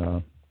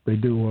 And they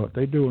do a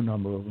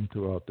number of them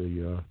throughout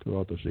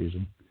the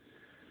season,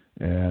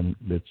 and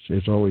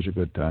it's always a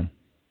good time.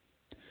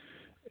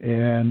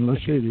 And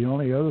let's see, the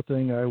only other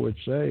thing I would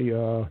say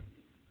go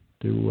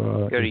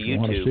to if you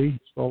want to see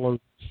Soul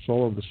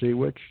of the Sea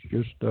Witch,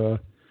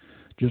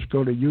 just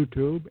go to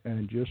YouTube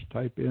and just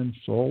type in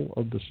Soul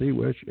of the Sea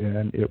Witch,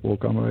 and it will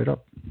come right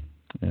up.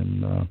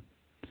 And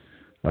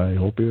I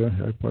hope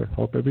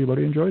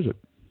everybody enjoys it.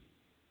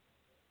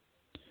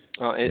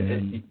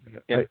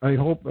 I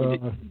hope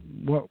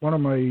one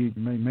of my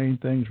main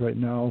things right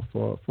now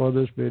for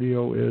this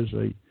video is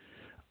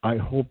I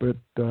hope it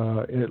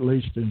at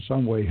least in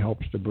some way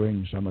helps to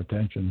bring some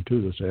attention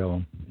to the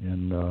Salem,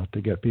 and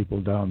to get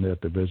people down there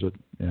to visit,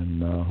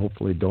 and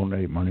hopefully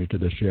donate money to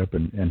the ship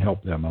and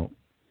help them out.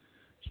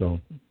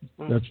 So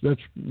that's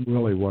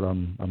really what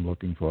I'm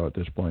looking for at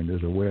this point,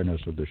 is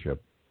awareness of the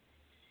ship.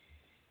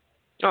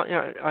 Oh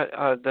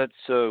yeah,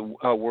 that's a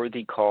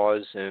worthy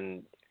cause,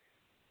 and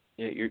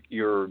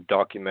your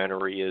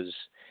documentary is,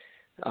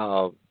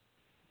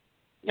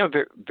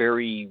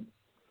 very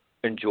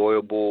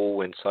enjoyable,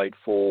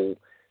 insightful,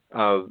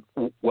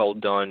 well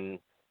done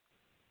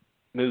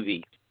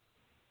movie.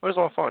 It was a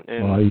lot of fun,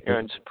 and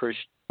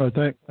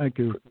thank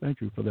you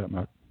for that,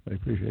 Mark. I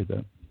appreciate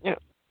that. Yeah,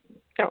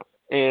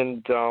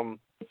 and I'll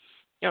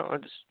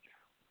just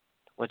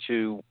let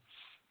you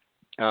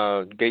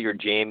get your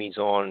jammies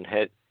on,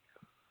 head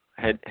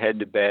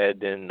to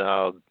bed, and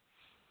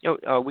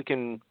we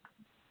can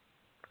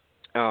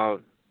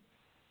kind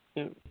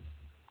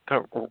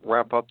of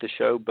wrap up the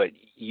show. But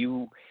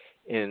you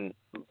and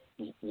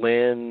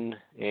Lynn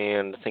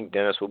and I think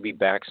Dennis will be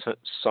back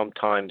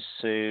sometime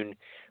soon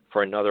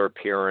for another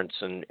appearance,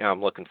 and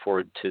I'm looking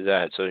forward to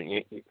that. So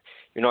you're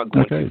not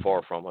going too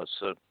far from us.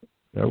 So.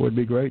 That would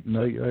be great, and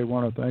I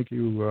want to thank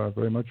you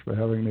very much for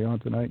having me on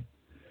tonight.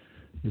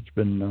 It's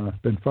been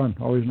fun.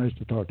 Always nice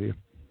to talk to you.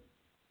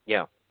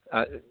 Yeah,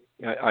 I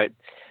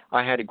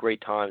had a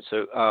great time.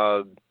 So,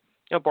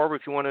 Barbara,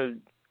 if you want to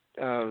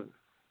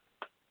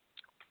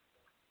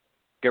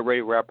get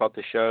ready to wrap up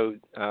the show,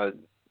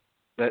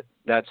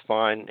 that's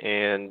fine.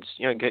 And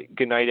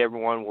good night,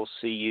 everyone. We'll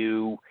see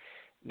you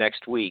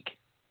next week.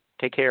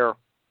 Take care.